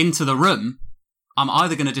fall interesting. into the room, I'm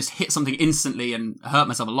either going to just hit something instantly and hurt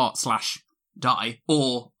myself a lot / die,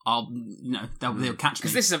 or they'll catch me.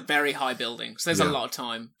 Because this is a very high building, so there's a Yeah. lot of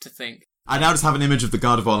time to think. I now just have an image of the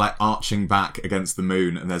Gardevoir like arching back against the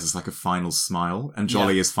moon, and there's just like a final smile, and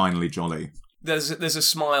Jolly is finally Jolly. There's a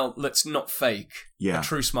smile that's not fake. Yeah. A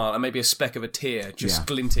true smile, and maybe a speck of a tear just Yeah.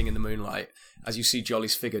 glinting in the moonlight as you see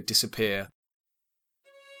Jolly's figure disappear.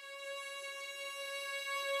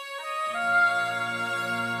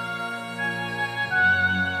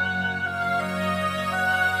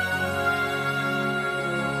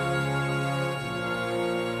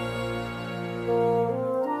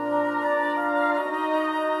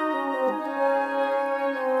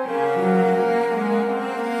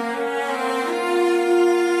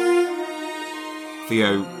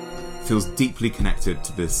 Theo feels deeply connected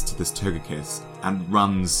to this Togekiss and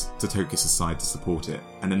runs to Togekiss's side to support it.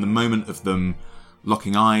 And in the moment of them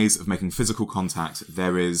locking eyes, of making physical contact,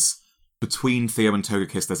 there is, between Theo and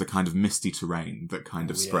Togekiss, there's a kind of misty terrain that kind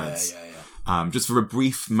of spreads. Just for a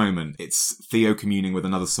brief moment, it's Theo communing with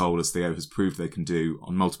another soul, as Theo has proved they can do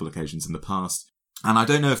on multiple occasions in the past. And I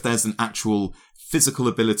don't know if there's an actual physical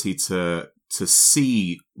ability to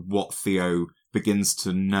see what Theo begins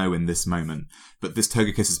to know in this moment. But this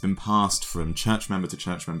Togekiss has been passed from church member to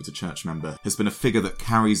church member to church member, has been a figure that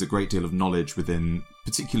carries a great deal of knowledge within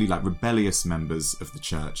particularly like rebellious members of the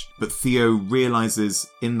church. But Theo realises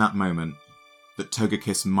in that moment that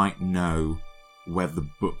Togekiss might know where the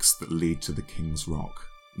books that lead to the King's Rock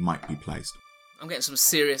might be placed. I'm getting some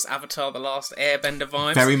serious Avatar: The Last Airbender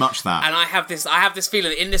vibes. Very much that. And I have this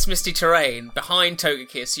feeling that in this misty terrain, behind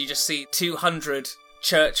Togekiss, you just see 200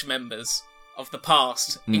 church members of the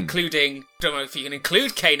past, including, don't know if you can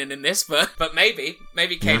include Kanan in this, but maybe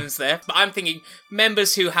Kanan's there. But I'm thinking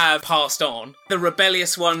members who have passed on, the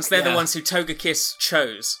rebellious ones, they're the ones who Togekiss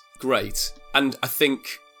chose. Great. And I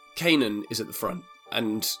think Kanan is at the front,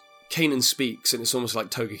 and Kanan speaks, and it's almost like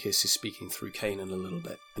Togekiss is speaking through Kanan a little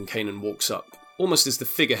bit. And Kanan walks up, almost as the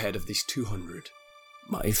figurehead of these 200.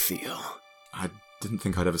 My Theo. I didn't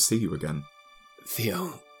think I'd ever see you again.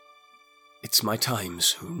 Theo, it's my time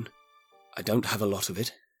soon. I don't have a lot of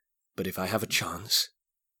it, but if I have a chance,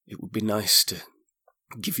 it would be nice to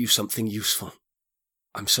give you something useful.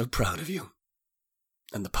 I'm so proud of you,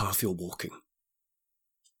 and the path you're walking.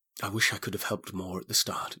 I wish I could have helped more at the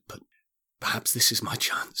start, but perhaps this is my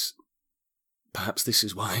chance. Perhaps this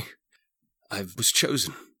is why I was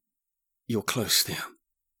chosen. You're close, Theo.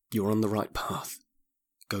 You're on the right path.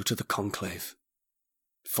 Go to the conclave.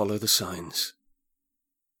 Follow the signs.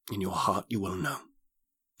 In your heart you will know.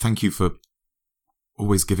 Thank you for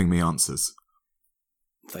always giving me answers.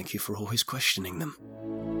 Thank you for always questioning them.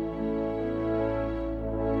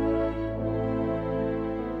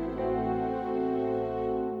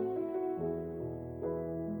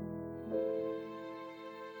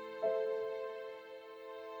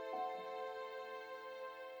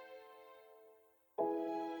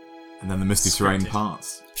 And then the misty terrain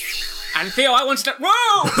parts. And Theo, I wanted to...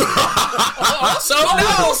 Whoa! Also,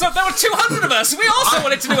 there were 200 of us. We also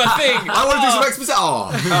wanted to do a thing. I want to do some exposition.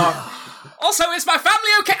 Also, is my family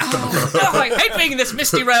okay? Oh, I hate being in this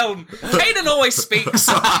misty realm. Kanan always speaks.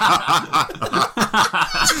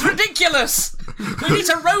 This is ridiculous. We need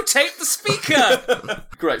to rotate the speaker.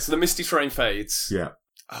 Great, so the misty terrain fades. Yeah.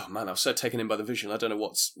 Oh man, I was so taken in by the vision, I don't know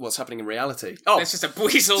what's happening in reality. Oh, There's just a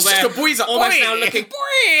weasel it's there. just a weasel. Almost Boing! now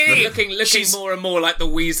looking She's- more and more like the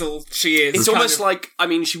weasel she is. It's Kind almost of- like, I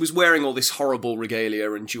mean, she was wearing all this horrible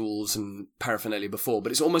regalia and jewels and paraphernalia before,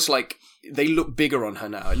 but it's almost like they look bigger on her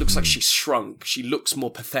now. It looks like she's shrunk. She looks more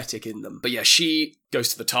pathetic in them. But yeah, she goes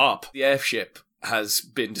to the top. The airship has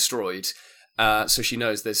been destroyed. So she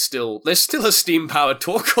knows there's still a steam-powered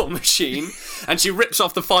Torkoal machine, and she rips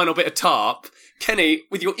off the final bit of tarp. Kenny,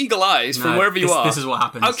 with your eagle eyes from wherever you are. This is what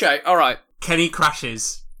happens. Okay, all right. Kenny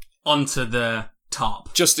crashes onto the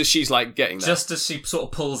top. Just as she's like getting there. Just as she sort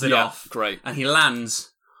of pulls it Yeah, off. great. And he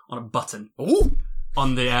lands on a button Ooh.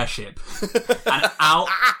 on the airship. And out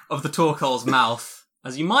of the Torkoal's mouth,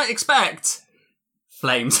 as you might expect,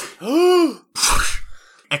 flames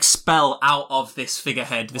expel out of this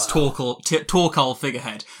figurehead, this Torkoal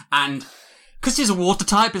figurehead. And because she's a water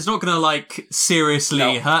type, it's not going to, like,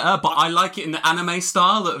 seriously hurt her, but I like it in the anime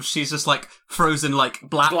style that she's just, like, frozen, like,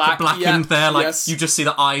 blackened there. Like, you just see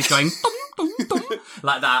the eyes going, dum, dum, dum,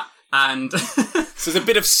 like that. And So there's a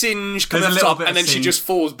bit of singe coming There's a up little top, bit and of then she singe. just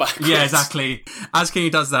falls backwards. yeah, exactly. As Kenny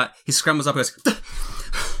does that, he scrambles up and goes,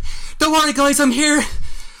 "Don't worry, guys, I'm here."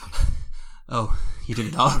 Oh, you did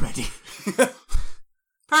it already.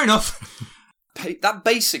 Fair enough. That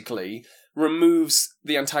basically removes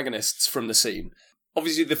the antagonists from the scene.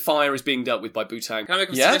 Obviously, the fire is being dealt with by Butang. Can I make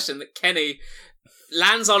a suggestion that Kenny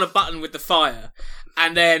lands on a button with the fire,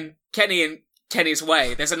 and then Kenny's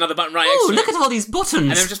way, there's another button right next Oh, to look it. at all these buttons.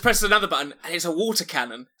 And then just presses another button, and it's a water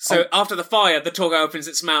cannon. So after the fire, the Torkoal opens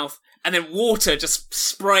its mouth, and then water just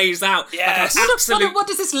sprays out. Yes. Like an absolute... What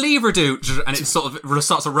does this lever do? And it sort of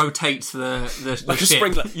starts to rotate the Like a ship.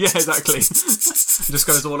 sprinkler. Yeah, exactly. It just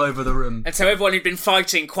goes all over the room. And so everyone who'd been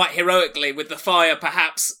fighting quite heroically with the fire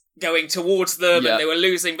perhaps going towards them, Yeah. and they were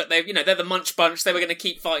losing, but they're the Munch Bunch, they were going to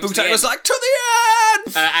keep fighting to the Butang was end. like, to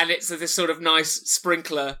the end! And it's this sort of nice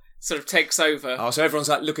sprinkler sort of takes over. Oh, so everyone's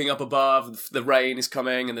like looking up above, the rain is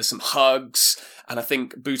coming, and there's some hugs, and I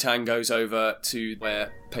think Butang goes over to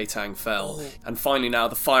where Peitang fell. And finally now,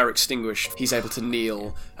 the fire extinguished, he's able to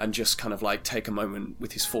kneel and just kind of like take a moment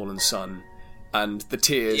with his fallen son. And the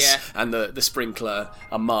tears and the sprinkler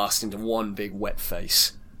are masked into one big wet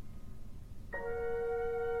face.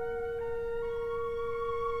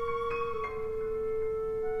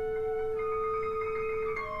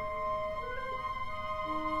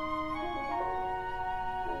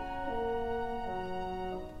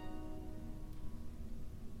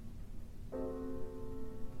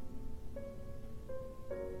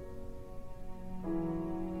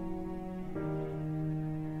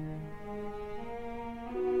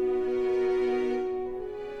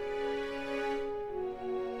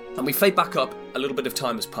 And we fade back up, a little bit of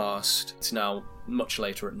time has passed, it's now much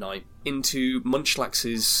later at night, into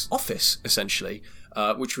Munchlax's office, essentially,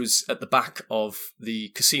 which was at the back of the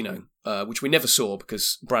casino, which we never saw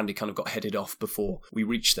because Brandy kind of got headed off before we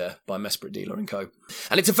reached there by Mesprit Dealer and Co.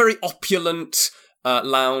 And it's a very opulent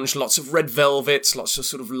lounge, lots of red velvets, lots of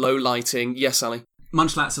sort of low lighting. Yes, Ali?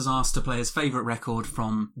 Munchlax has asked to play his favourite record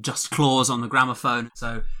from Just Claws on the gramophone.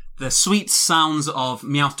 So the sweet sounds of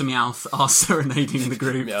Meowth to Meowth are serenading the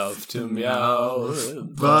group. Meowth to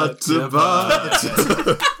Meowth, Butt to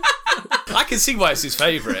butt. I can see why it's his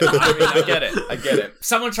favourite. I mean, I get it.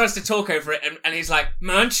 Someone tries to talk over it, and he's like,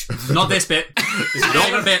 Munch. Not this bit.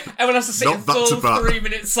 Not a bit. Everyone has to sit in Not butt full to butt.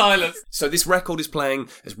 3-minute silence. So this record is playing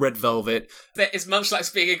as Red Velvet. There is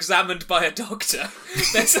Munchlax being examined by a doctor.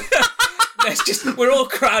 We're all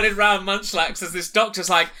crowded round Munchlax as this doctor's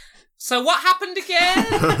like, so what happened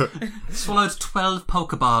again? Swallowed 12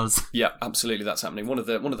 Pokeballs. Yeah, absolutely, that's happening. One of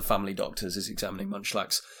the family doctors is examining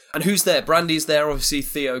Munchlax. And who's there? Brandy's there, obviously.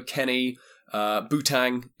 Theo, Kenny,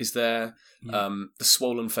 Bootang is there. The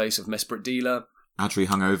swollen face of Mesprit Dealer. Adri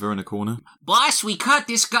hung over in a corner. Boss, we caught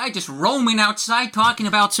this guy just roaming outside talking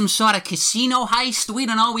about some sort of casino heist. We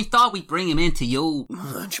don't know. We thought we'd bring him into you.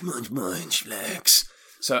 Munchlax.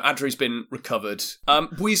 So Adri's been recovered.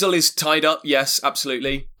 Weasel is tied up, yes,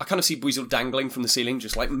 absolutely. I kind of see Weasel dangling from the ceiling,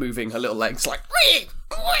 just like moving her little legs, like...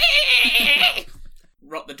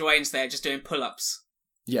 Rot the Dwayne's there, just doing pull-ups.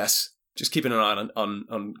 Yes, just keeping an eye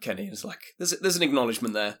on Kenny. It's like, there's an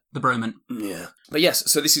acknowledgement there. The Broman. Yeah. But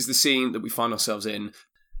yes, so this is the scene that we find ourselves in.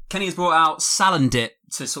 Kenny has brought out Salandit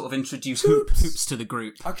to sort of introduce Hoops to the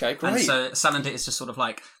group. Okay, great. And so Salandit is just sort of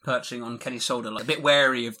like perching on Kenny's shoulder, like a bit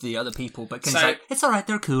wary of the other people, but Kenny's like, it's alright,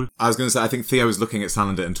 they're cool. I was going to say, I think Theo was looking at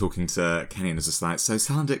Salandit and talking to Kenny and was just like, so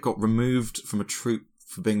Salandit got removed from a troop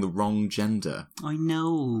for being the wrong gender. I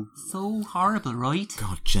know. So horrible, right?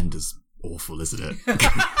 God, gender's awful, isn't it?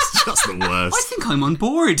 It's just the worst. I think I'm on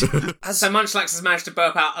board. So Munchlax has managed to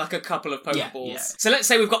burp out like a couple of Pokeballs. Yeah. So let's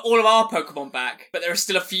say we've got all of our Pokemon back, but there are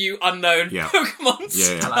still a few unknown Pokemon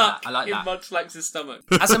stuck I like in that. Munchlax's stomach.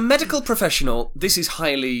 As a medical professional, this is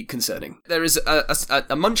highly concerning. There is a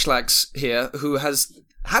Munchlax here who has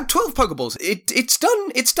had 12 Pokeballs.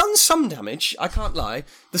 It's done some damage, I can't lie.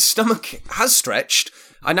 The stomach has stretched.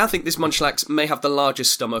 I now think this Munchlax may have the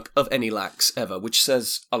largest stomach of any Lax ever, which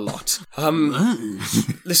says a lot.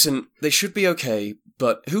 Listen, they should be okay,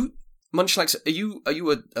 but Munchlax, are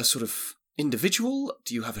you a sort of individual?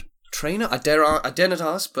 Do you have a trainer? I dare not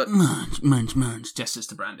ask, but... Munch, gestures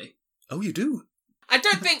to Brandy. Oh, you do? I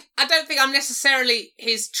don't think I'm necessarily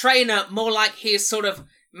his trainer, more like his sort of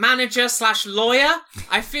manager/lawyer.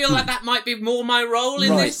 I feel like that might be more my role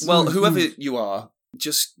in this. Well, whoever you are,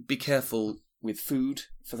 just be careful with food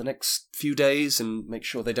for the next few days and make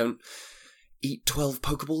sure they don't eat 12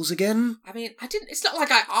 Pokeballs again. I mean, it's not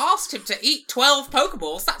like I asked him to eat 12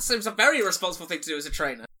 Pokeballs. That seems a very responsible thing to do as a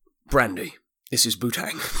trainer. Brandy, this is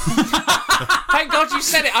Bootang. Thank God you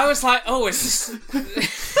said it. I was like, oh, is this...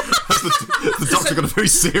 The doctor got a very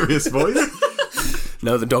serious voice.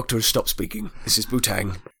 No, the doctor has stopped speaking. This is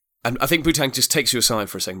Bootang. And I think Bootang just takes you aside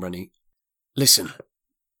for a second, Brandy. Listen,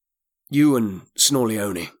 you and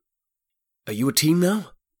Snorleone, are you a team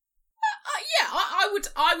now? Yeah,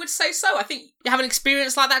 I would say so. I think you have an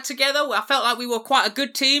experience like that together. I felt like we were quite a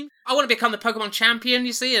good team. I want to become the Pokemon champion,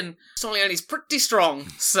 you see, and Snorleone's pretty strong,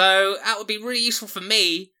 so that would be really useful for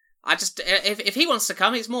me. If he wants to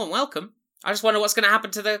come, he's more than welcome. I just wonder what's going to happen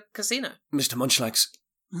to the casino. Mr. Munchlax,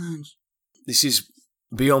 this is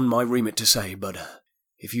beyond my remit to say, but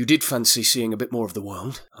if you did fancy seeing a bit more of the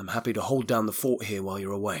world, I'm happy to hold down the fort here while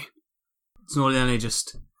you're away. Snorleone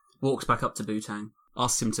just walks back up to Bootang,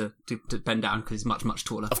 asks him to bend down because he's much, much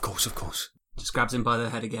taller. Of course. Just grabs him by the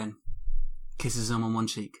head again, kisses him on one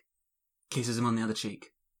cheek, kisses him on the other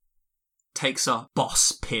cheek, takes a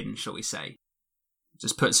boss pin, shall we say,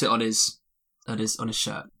 just puts it on his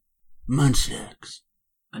shirt. Munchlax.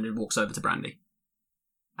 And then walks over to Brandy.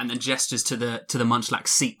 And then gestures to the Munchlax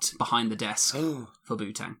seat behind the desk for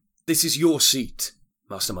Bootang. This is your seat,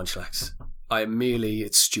 Master Munchlax. I am merely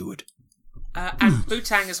its steward. And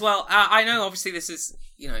Bootang as well. I know, obviously, this is,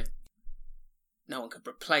 no one could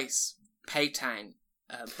replace Paytang.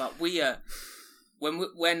 But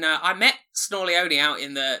when I met Snorleone out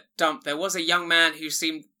in the dump, there was a young man who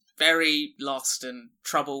seemed very lost and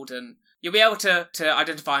troubled, and you'll be able to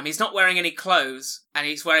identify him. He's not wearing any clothes, and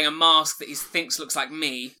he's wearing a mask that he thinks looks like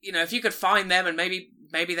me. If you could find them and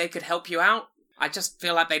maybe they could help you out. I just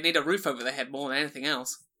feel like they need a roof over their head more than anything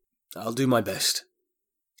else. I'll do my best.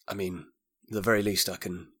 I mean, at the very least I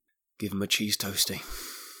can give him a cheese toasty.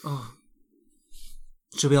 Oh.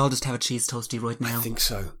 Should we all just have a cheese toasty right now? I think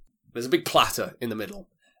so. There's a big platter in the middle.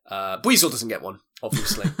 Weasel doesn't get one,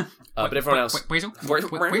 obviously. But everyone else... Weasel?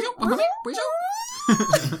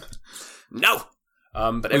 No!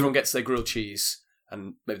 But everyone gets their grilled cheese,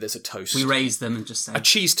 and maybe there's a toast. We raise them and just say... A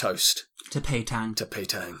cheese toast. To Paytang. To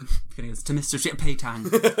Paytang. To Mr. Paytang.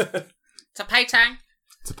 To Paytang.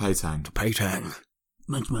 To Paytang. To Paytang.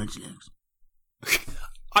 Munch legs.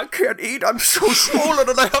 I can't eat. I'm so swollen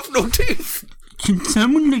and I have no teeth. Can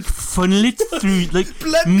someone funnel it through,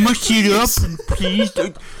 mush it up, and please,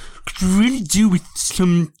 could really do with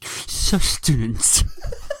some sustenance.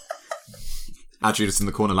 Adrian's in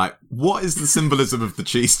the corner what is the symbolism of the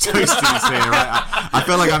cheese toasties here? I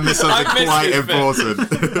feel like I missed something quite important.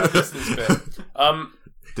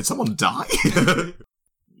 Did someone die?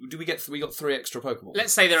 We got 3 extra Pokeballs?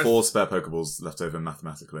 Let's say there are 4 spare Pokeballs left over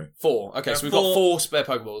mathematically. 4. Okay, so we've got 4 spare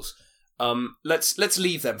Pokeballs. Let's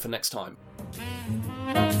leave them for next time.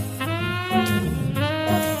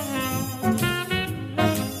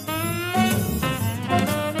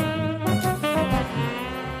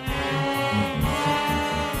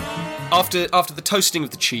 After the toasting of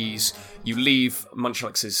the cheese, you leave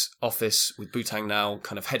Munchlex's office with Bootang now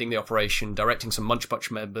kind of heading the operation, directing some Munch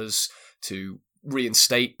Bunch members to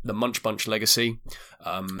reinstate the Munch Bunch legacy.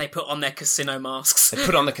 They put on their casino masks. They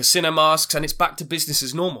put on the casino masks and it's back to business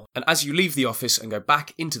as normal. And as you leave the office and go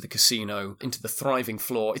back into the casino, into the thriving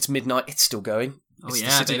floor, it's midnight, it's still going. It's the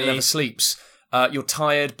city that never sleeps. You're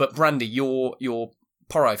tired, but Brandy, your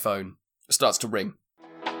Porai phone starts to ring.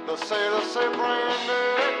 They say, Brandy,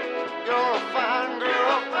 you're a fine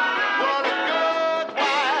girl. What a good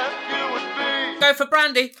wife you would be. Go for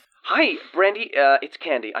Brandy. Hi, Brandy. It's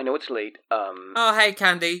Candy. I know it's late. Oh, hey,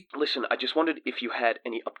 Candy. Listen, I just wondered if you had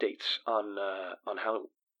any updates on how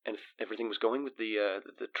and if everything was going with the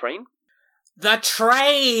train. The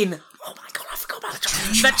train! Oh my god, I forgot about the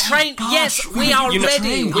train. The train, yes, we are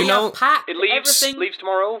ready. We are packed. It leaves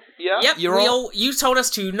tomorrow. Yeah. Yep. You told us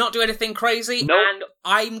to not do anything crazy, and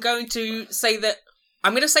I'm going to say that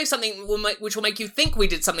I'm going to say something which will make you think we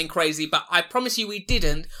did something crazy, but I promise you we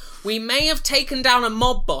didn't. We may have taken down a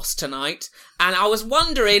mob boss tonight, and I was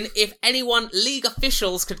wondering if League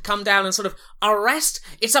officials could come down and sort of arrest.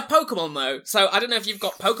 It's a Pokemon though, so I don't know if you've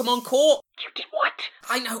got Pokemon Court. You did what?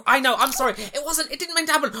 I know, I'm sorry. It didn't mean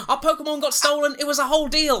to happen. Our Pokemon got stolen. It was a whole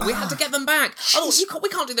deal. We had to get them back. Oh, we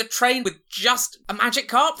can't do the train with just a magic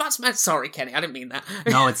carp? That's mad. Sorry, Kenny, I didn't mean that.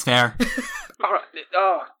 No, it's fair. Alright,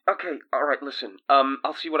 okay, alright, listen.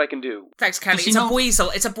 I'll see what I can do. Thanks, Kenny. It's a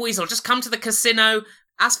Buizel. Just come to the casino.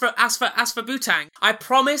 As for Bootang, I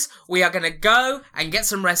promise we are going to go and get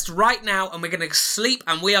some rest right now, and we're going to sleep,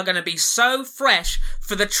 and we are going to be so fresh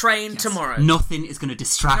for the train tomorrow. Nothing is going to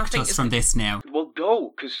distract us from this now. Well,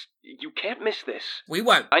 go, because you can't miss this. We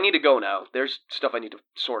won't. I need to go now. There's stuff I need to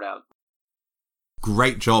sort out.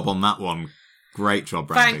 Great job on that one. Great job,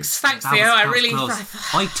 Brandy. Thanks, Theo.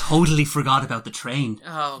 I totally forgot about the train.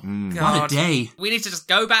 Oh, God. What a day. We need to just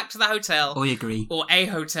go back to the hotel. I agree. Or a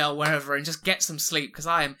hotel, wherever, and just get some sleep, because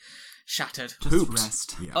I am shattered. Just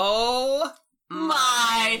rest. Yeah. Oh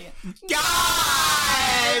my God!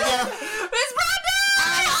 It's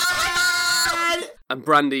Brandy! And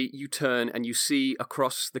Brandy, you turn and you see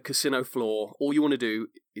across the casino floor, all you want to do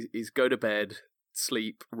is go to bed,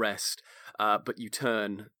 sleep, rest, but you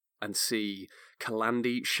turn and see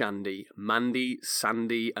Kalandi, Shandy, Mandy,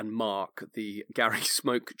 Sandy, and Mark, the Gary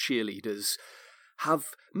Smoke cheerleaders, have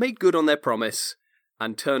made good on their promise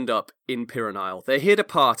and turned up in Piranile. They're here to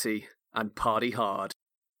party, and party hard.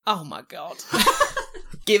 Oh my God.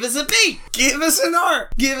 Give us a B, give us an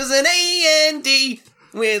R, give us an A and D,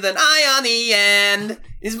 with an I on the end.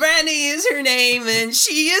 Brandy is her name, and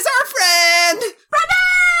she is our friend!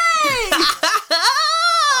 Brandy!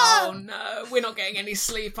 Oh no, we're not getting any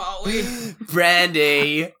sleep, are we?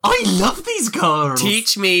 Brandy, I love these girls.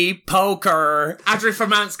 teach me poker. Adri from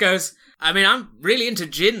Mance goes, I mean, I'm really into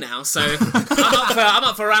gin now, so I'm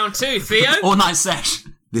up for round 2. Theo? All night sesh.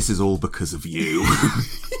 This is all because of you.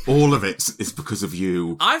 All of it is because of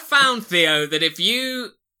you. I found, Theo, that if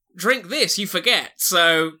you drink this, you forget,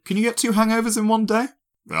 so... Can you get 2 hangovers in one day?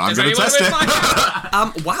 I'm going to test it.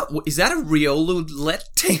 Wow, is that a real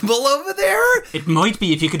roulette table over there? It might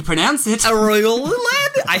be if you could pronounce it. A royal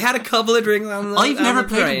roulette? I had a couple of drinks on the I've never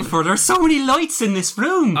played it before. There are so many lights in this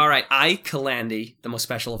room. Alright, Kalandi, the most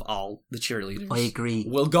special of all the cheerleaders. I agree.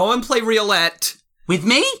 We'll go and play roulette. With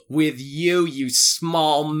me? With you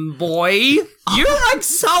small boy. You're like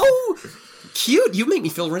so cute. You make me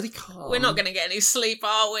feel really calm. We're not going to get any sleep,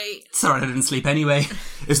 are we? Sorry, I didn't sleep anyway.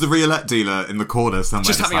 Is the roulette dealer in the corner somewhere?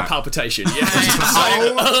 Just having a palpitation, yeah.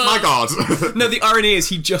 Oh my God. No, the irony is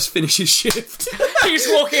he just finished his shift. He's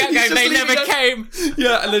walking out going, they never came.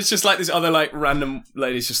 Yeah, and there's just like this other like random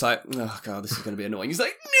lady's just like, oh God, this is going to be annoying. He's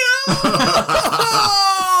like, no!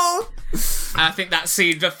 I think that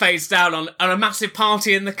scene that fades down on a massive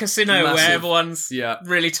party in the casino Massive. where everyone's Yeah.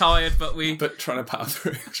 really tired, but trying to power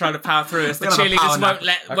through. trying to power through as the Gonna have a power cheerleaders nap.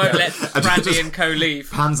 won't let Brandy and co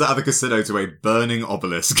leave. Pans out of the casino to a burning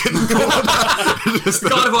obelisk in the corner. Just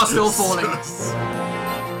God of War still falling.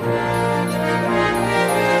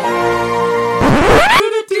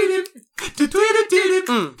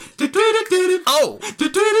 Oh!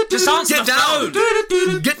 Just answer Get the down!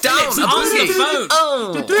 phone. Get down! Phillips, a answer the boogie. phone.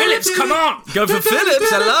 Oh! Phillips, come on. Go for Phillips,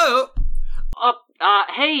 hello!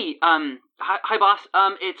 Hey, hi, boss.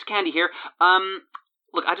 It's Candy here.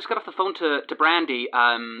 Look, I just got off the phone to Brandy.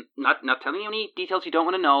 Not telling you any details you don't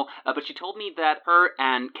want to know, but she told me that her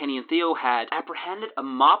and Kenny and Theo had apprehended a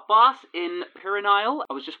mob boss in Pyrenile.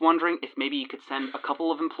 I was just wondering if maybe you could send a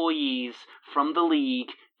couple of employees from the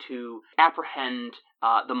League to apprehend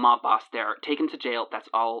the mob boss there. Take him to jail. That's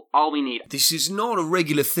all we need. This is not a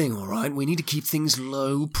regular thing, alright? We need to keep things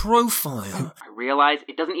low profile. I realize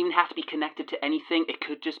it doesn't even have to be connected to anything. It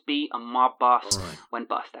could just be a mob boss went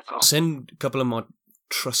bust. That's all. Send a couple of my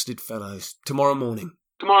trusted fellows tomorrow morning.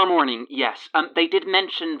 Tomorrow morning, yes. They did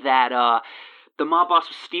mention that the mob boss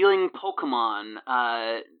was stealing Pokemon.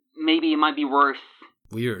 Maybe it might be worth.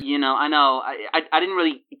 Weird. You know, I know. I didn't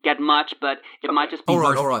really get much, but it might just be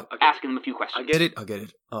worth Alright. asking them a few questions. I get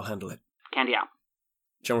it. I'll handle it. Candy out.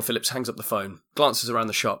 General Phillips hangs up the phone, glances around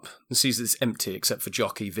the shop, and sees that it's empty except for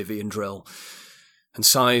Jockey, Vivi, and Drill, and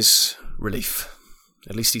sighs relief.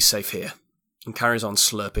 At least he's safe here, and carries on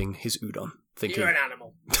slurping his udon, thinking... You're an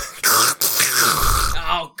animal.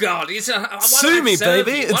 Oh, God. Sue me,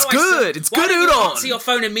 baby. It's good. It's good udon. udon. Answer your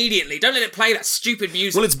phone immediately. Don't let it play that stupid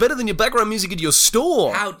music. Well, it's better than your background music at your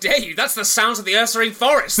store. How dare you? That's the sounds of the Ursaring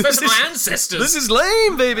Forest. Those are my ancestors. This is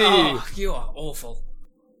lame, baby. Oh, you are awful.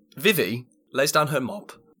 Vivi lays down her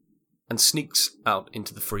mop and sneaks out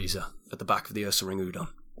into the freezer at the back of the Ursaring Udon.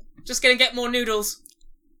 Just gonna get more noodles.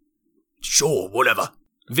 Sure, whatever.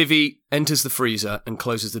 Vivi enters the freezer and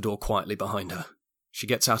closes the door quietly behind her. She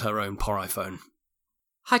gets out her own Porai phone.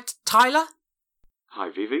 Hi, Tyler? Hi,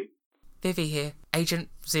 Vivi. Vivi here. Agent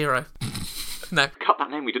Zero. No. Cut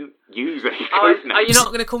that name. We didn't use any Oh, code names. are you not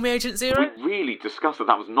going to call me Agent Zero? We really discussed that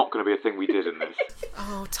was not going to be a thing we did in this.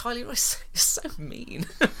 Oh, Tyler, you're so mean.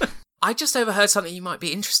 I just overheard something you might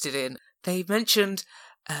be interested in. They mentioned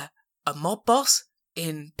a mob boss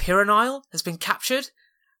in Pyrenile has been captured,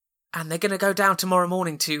 and they're going to go down tomorrow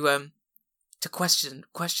morning to question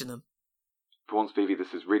them. For once, Vivi,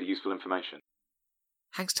 this is really useful information.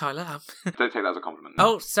 Thanks, Tyler. Don't take that as a compliment.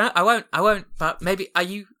 No. Oh, so I won't. But maybe are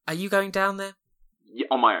you going down there? Yeah,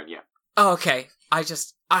 on my own, yeah. Oh, okay. I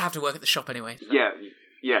have to work at the shop anyway. So.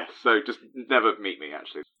 Yeah. So just never meet me,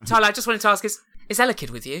 actually. Tyler, I just wanted to ask: is Elekid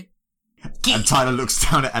with you? And Tyler looks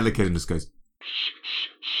down at Elekid and just goes, Shh.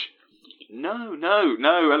 No,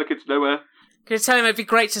 Elekid's nowhere. Can you tell him it'd be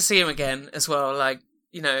great to see him again as well? Like,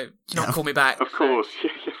 not call me back. Of course,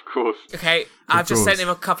 yeah, of course. Okay, I've just sent him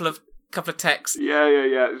a couple of texts. Yeah.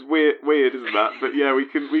 It's weird, isn't that? But yeah, we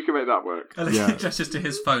can make that work. Elekid gestures to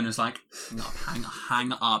his phone and is like, no,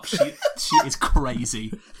 hang up. She is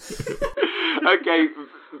crazy. Okay,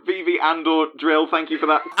 Vivi and/or Drill, thank you for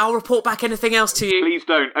that. I'll report back anything else to you. Please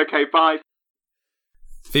don't. Okay, bye.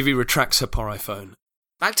 Vivi retracts her Porai phone.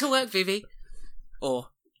 Back to work, Vivi. Or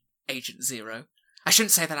Agent Zero. I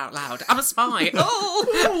shouldn't say that out loud. I'm a spy.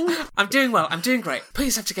 Oh! I'm doing well. I'm doing great. Put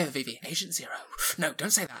yourself together, Vivi. Agent Zero. No,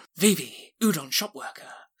 don't say that. Vivi, udon shop worker.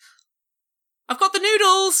 I've got the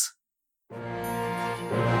noodles!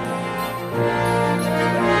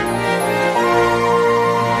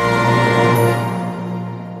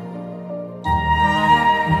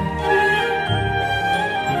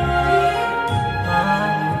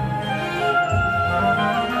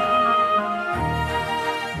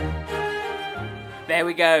 There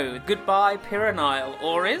we go. Goodbye, Pyrenile.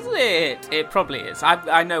 Or is it? It probably is.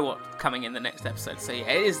 I know what's coming in the next episode. So yeah,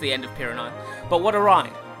 it is the end of Pyrenile. But what a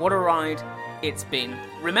ride. What a ride it's been.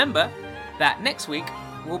 Remember that next week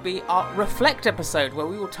will be our Reflect episode, where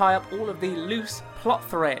we will tie up all of the loose plot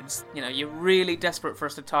threads. You're really desperate for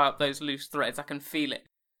us to tie up those loose threads. I can feel it.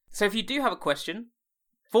 So if you do have a question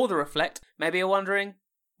for the Reflect, maybe you're wondering,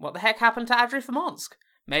 what the heck happened to Adri Famonsk?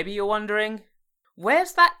 Maybe you're wondering,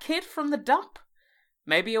 where's that kid from the dump?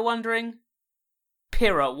 Maybe you're wondering,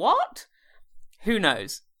 Pyrrha what? Who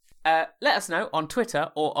knows? Let us know on Twitter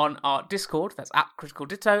or on our Discord. That's at Critical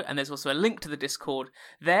Ditto, and there's also a link to the Discord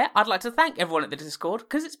there. I'd like to thank everyone at the Discord,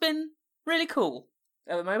 because it's been really cool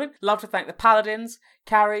at the moment. Love to thank the Paladins,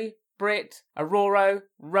 Carrie, Britt, Aurora,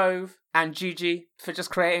 Rove, and Gigi for just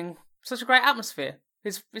creating such a great atmosphere.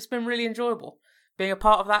 It's been really enjoyable being a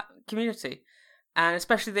part of that community, and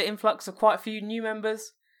especially the influx of quite a few new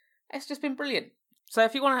members. It's just been brilliant. So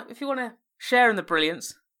if you wanna share in the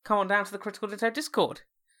brilliance, come on down to the Critical Ditto Discord.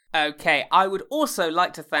 Okay, I would also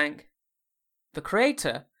like to thank the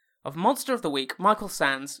creator of Monster of the Week, Michael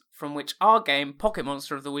Sands, from which our game, Pocket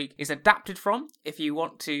Monster of the Week, is adapted from. If you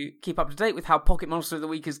want to keep up to date with how Pocket Monster of the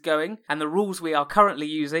Week is going and the rules we are currently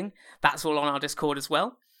using, that's all on our Discord as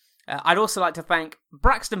well. I'd also like to thank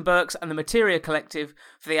Braxton Burks and the Materia Collective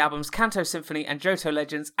for the albums Kanto Symphony and Johto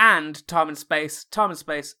Legends and Time and Space. Time and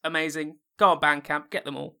Space, amazing. Go on Bandcamp, get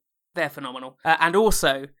them all. They're phenomenal. And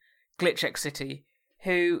also GlitchX City,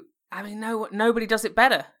 who... I mean, nobody does it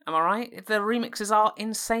better, am I right? The remixes are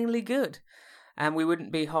insanely good. And we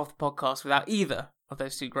wouldn't be half the podcast without either of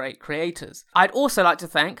those two great creators. I'd also like to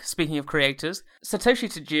thank, speaking of creators, Satoshi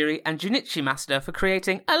Tajiri and Junichi Master for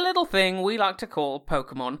creating a little thing we like to call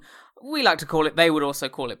Pokemon. We like to call it, they would also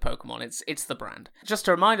call it Pokemon. It's the brand. Just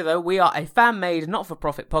a reminder though, we are a fan-made,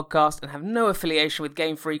 not-for-profit podcast and have no affiliation with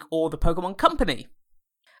Game Freak or the Pokemon Company.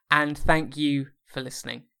 And thank you for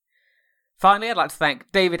listening. Finally, I'd like to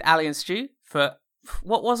thank David, Ali, and Stu for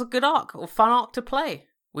what was a good arc, or fun arc to play.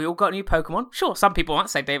 We all got new Pokemon. Sure, some people might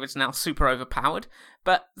say David's now super overpowered,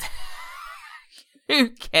 but who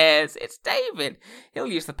cares? It's David. He'll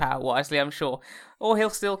use the power wisely, I'm sure. Or he'll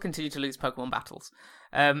still continue to lose Pokemon battles.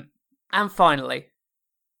 And finally,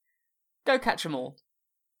 go catch 'em all.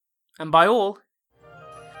 And by all,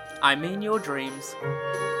 I mean your dreams.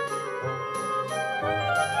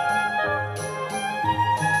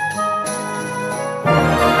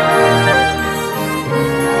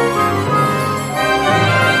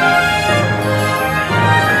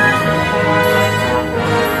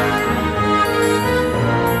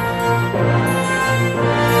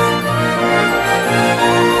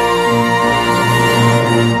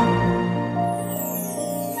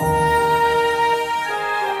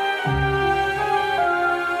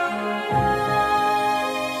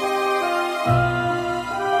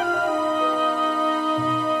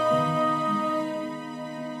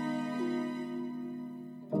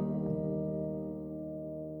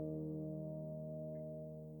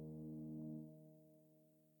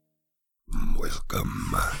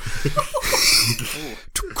 Welcome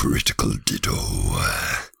to Critical Ditto.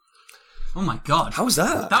 Oh my god. How was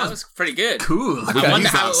that? That was pretty good. Cool. I wonder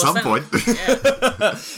use that how at it some was point. Yeah.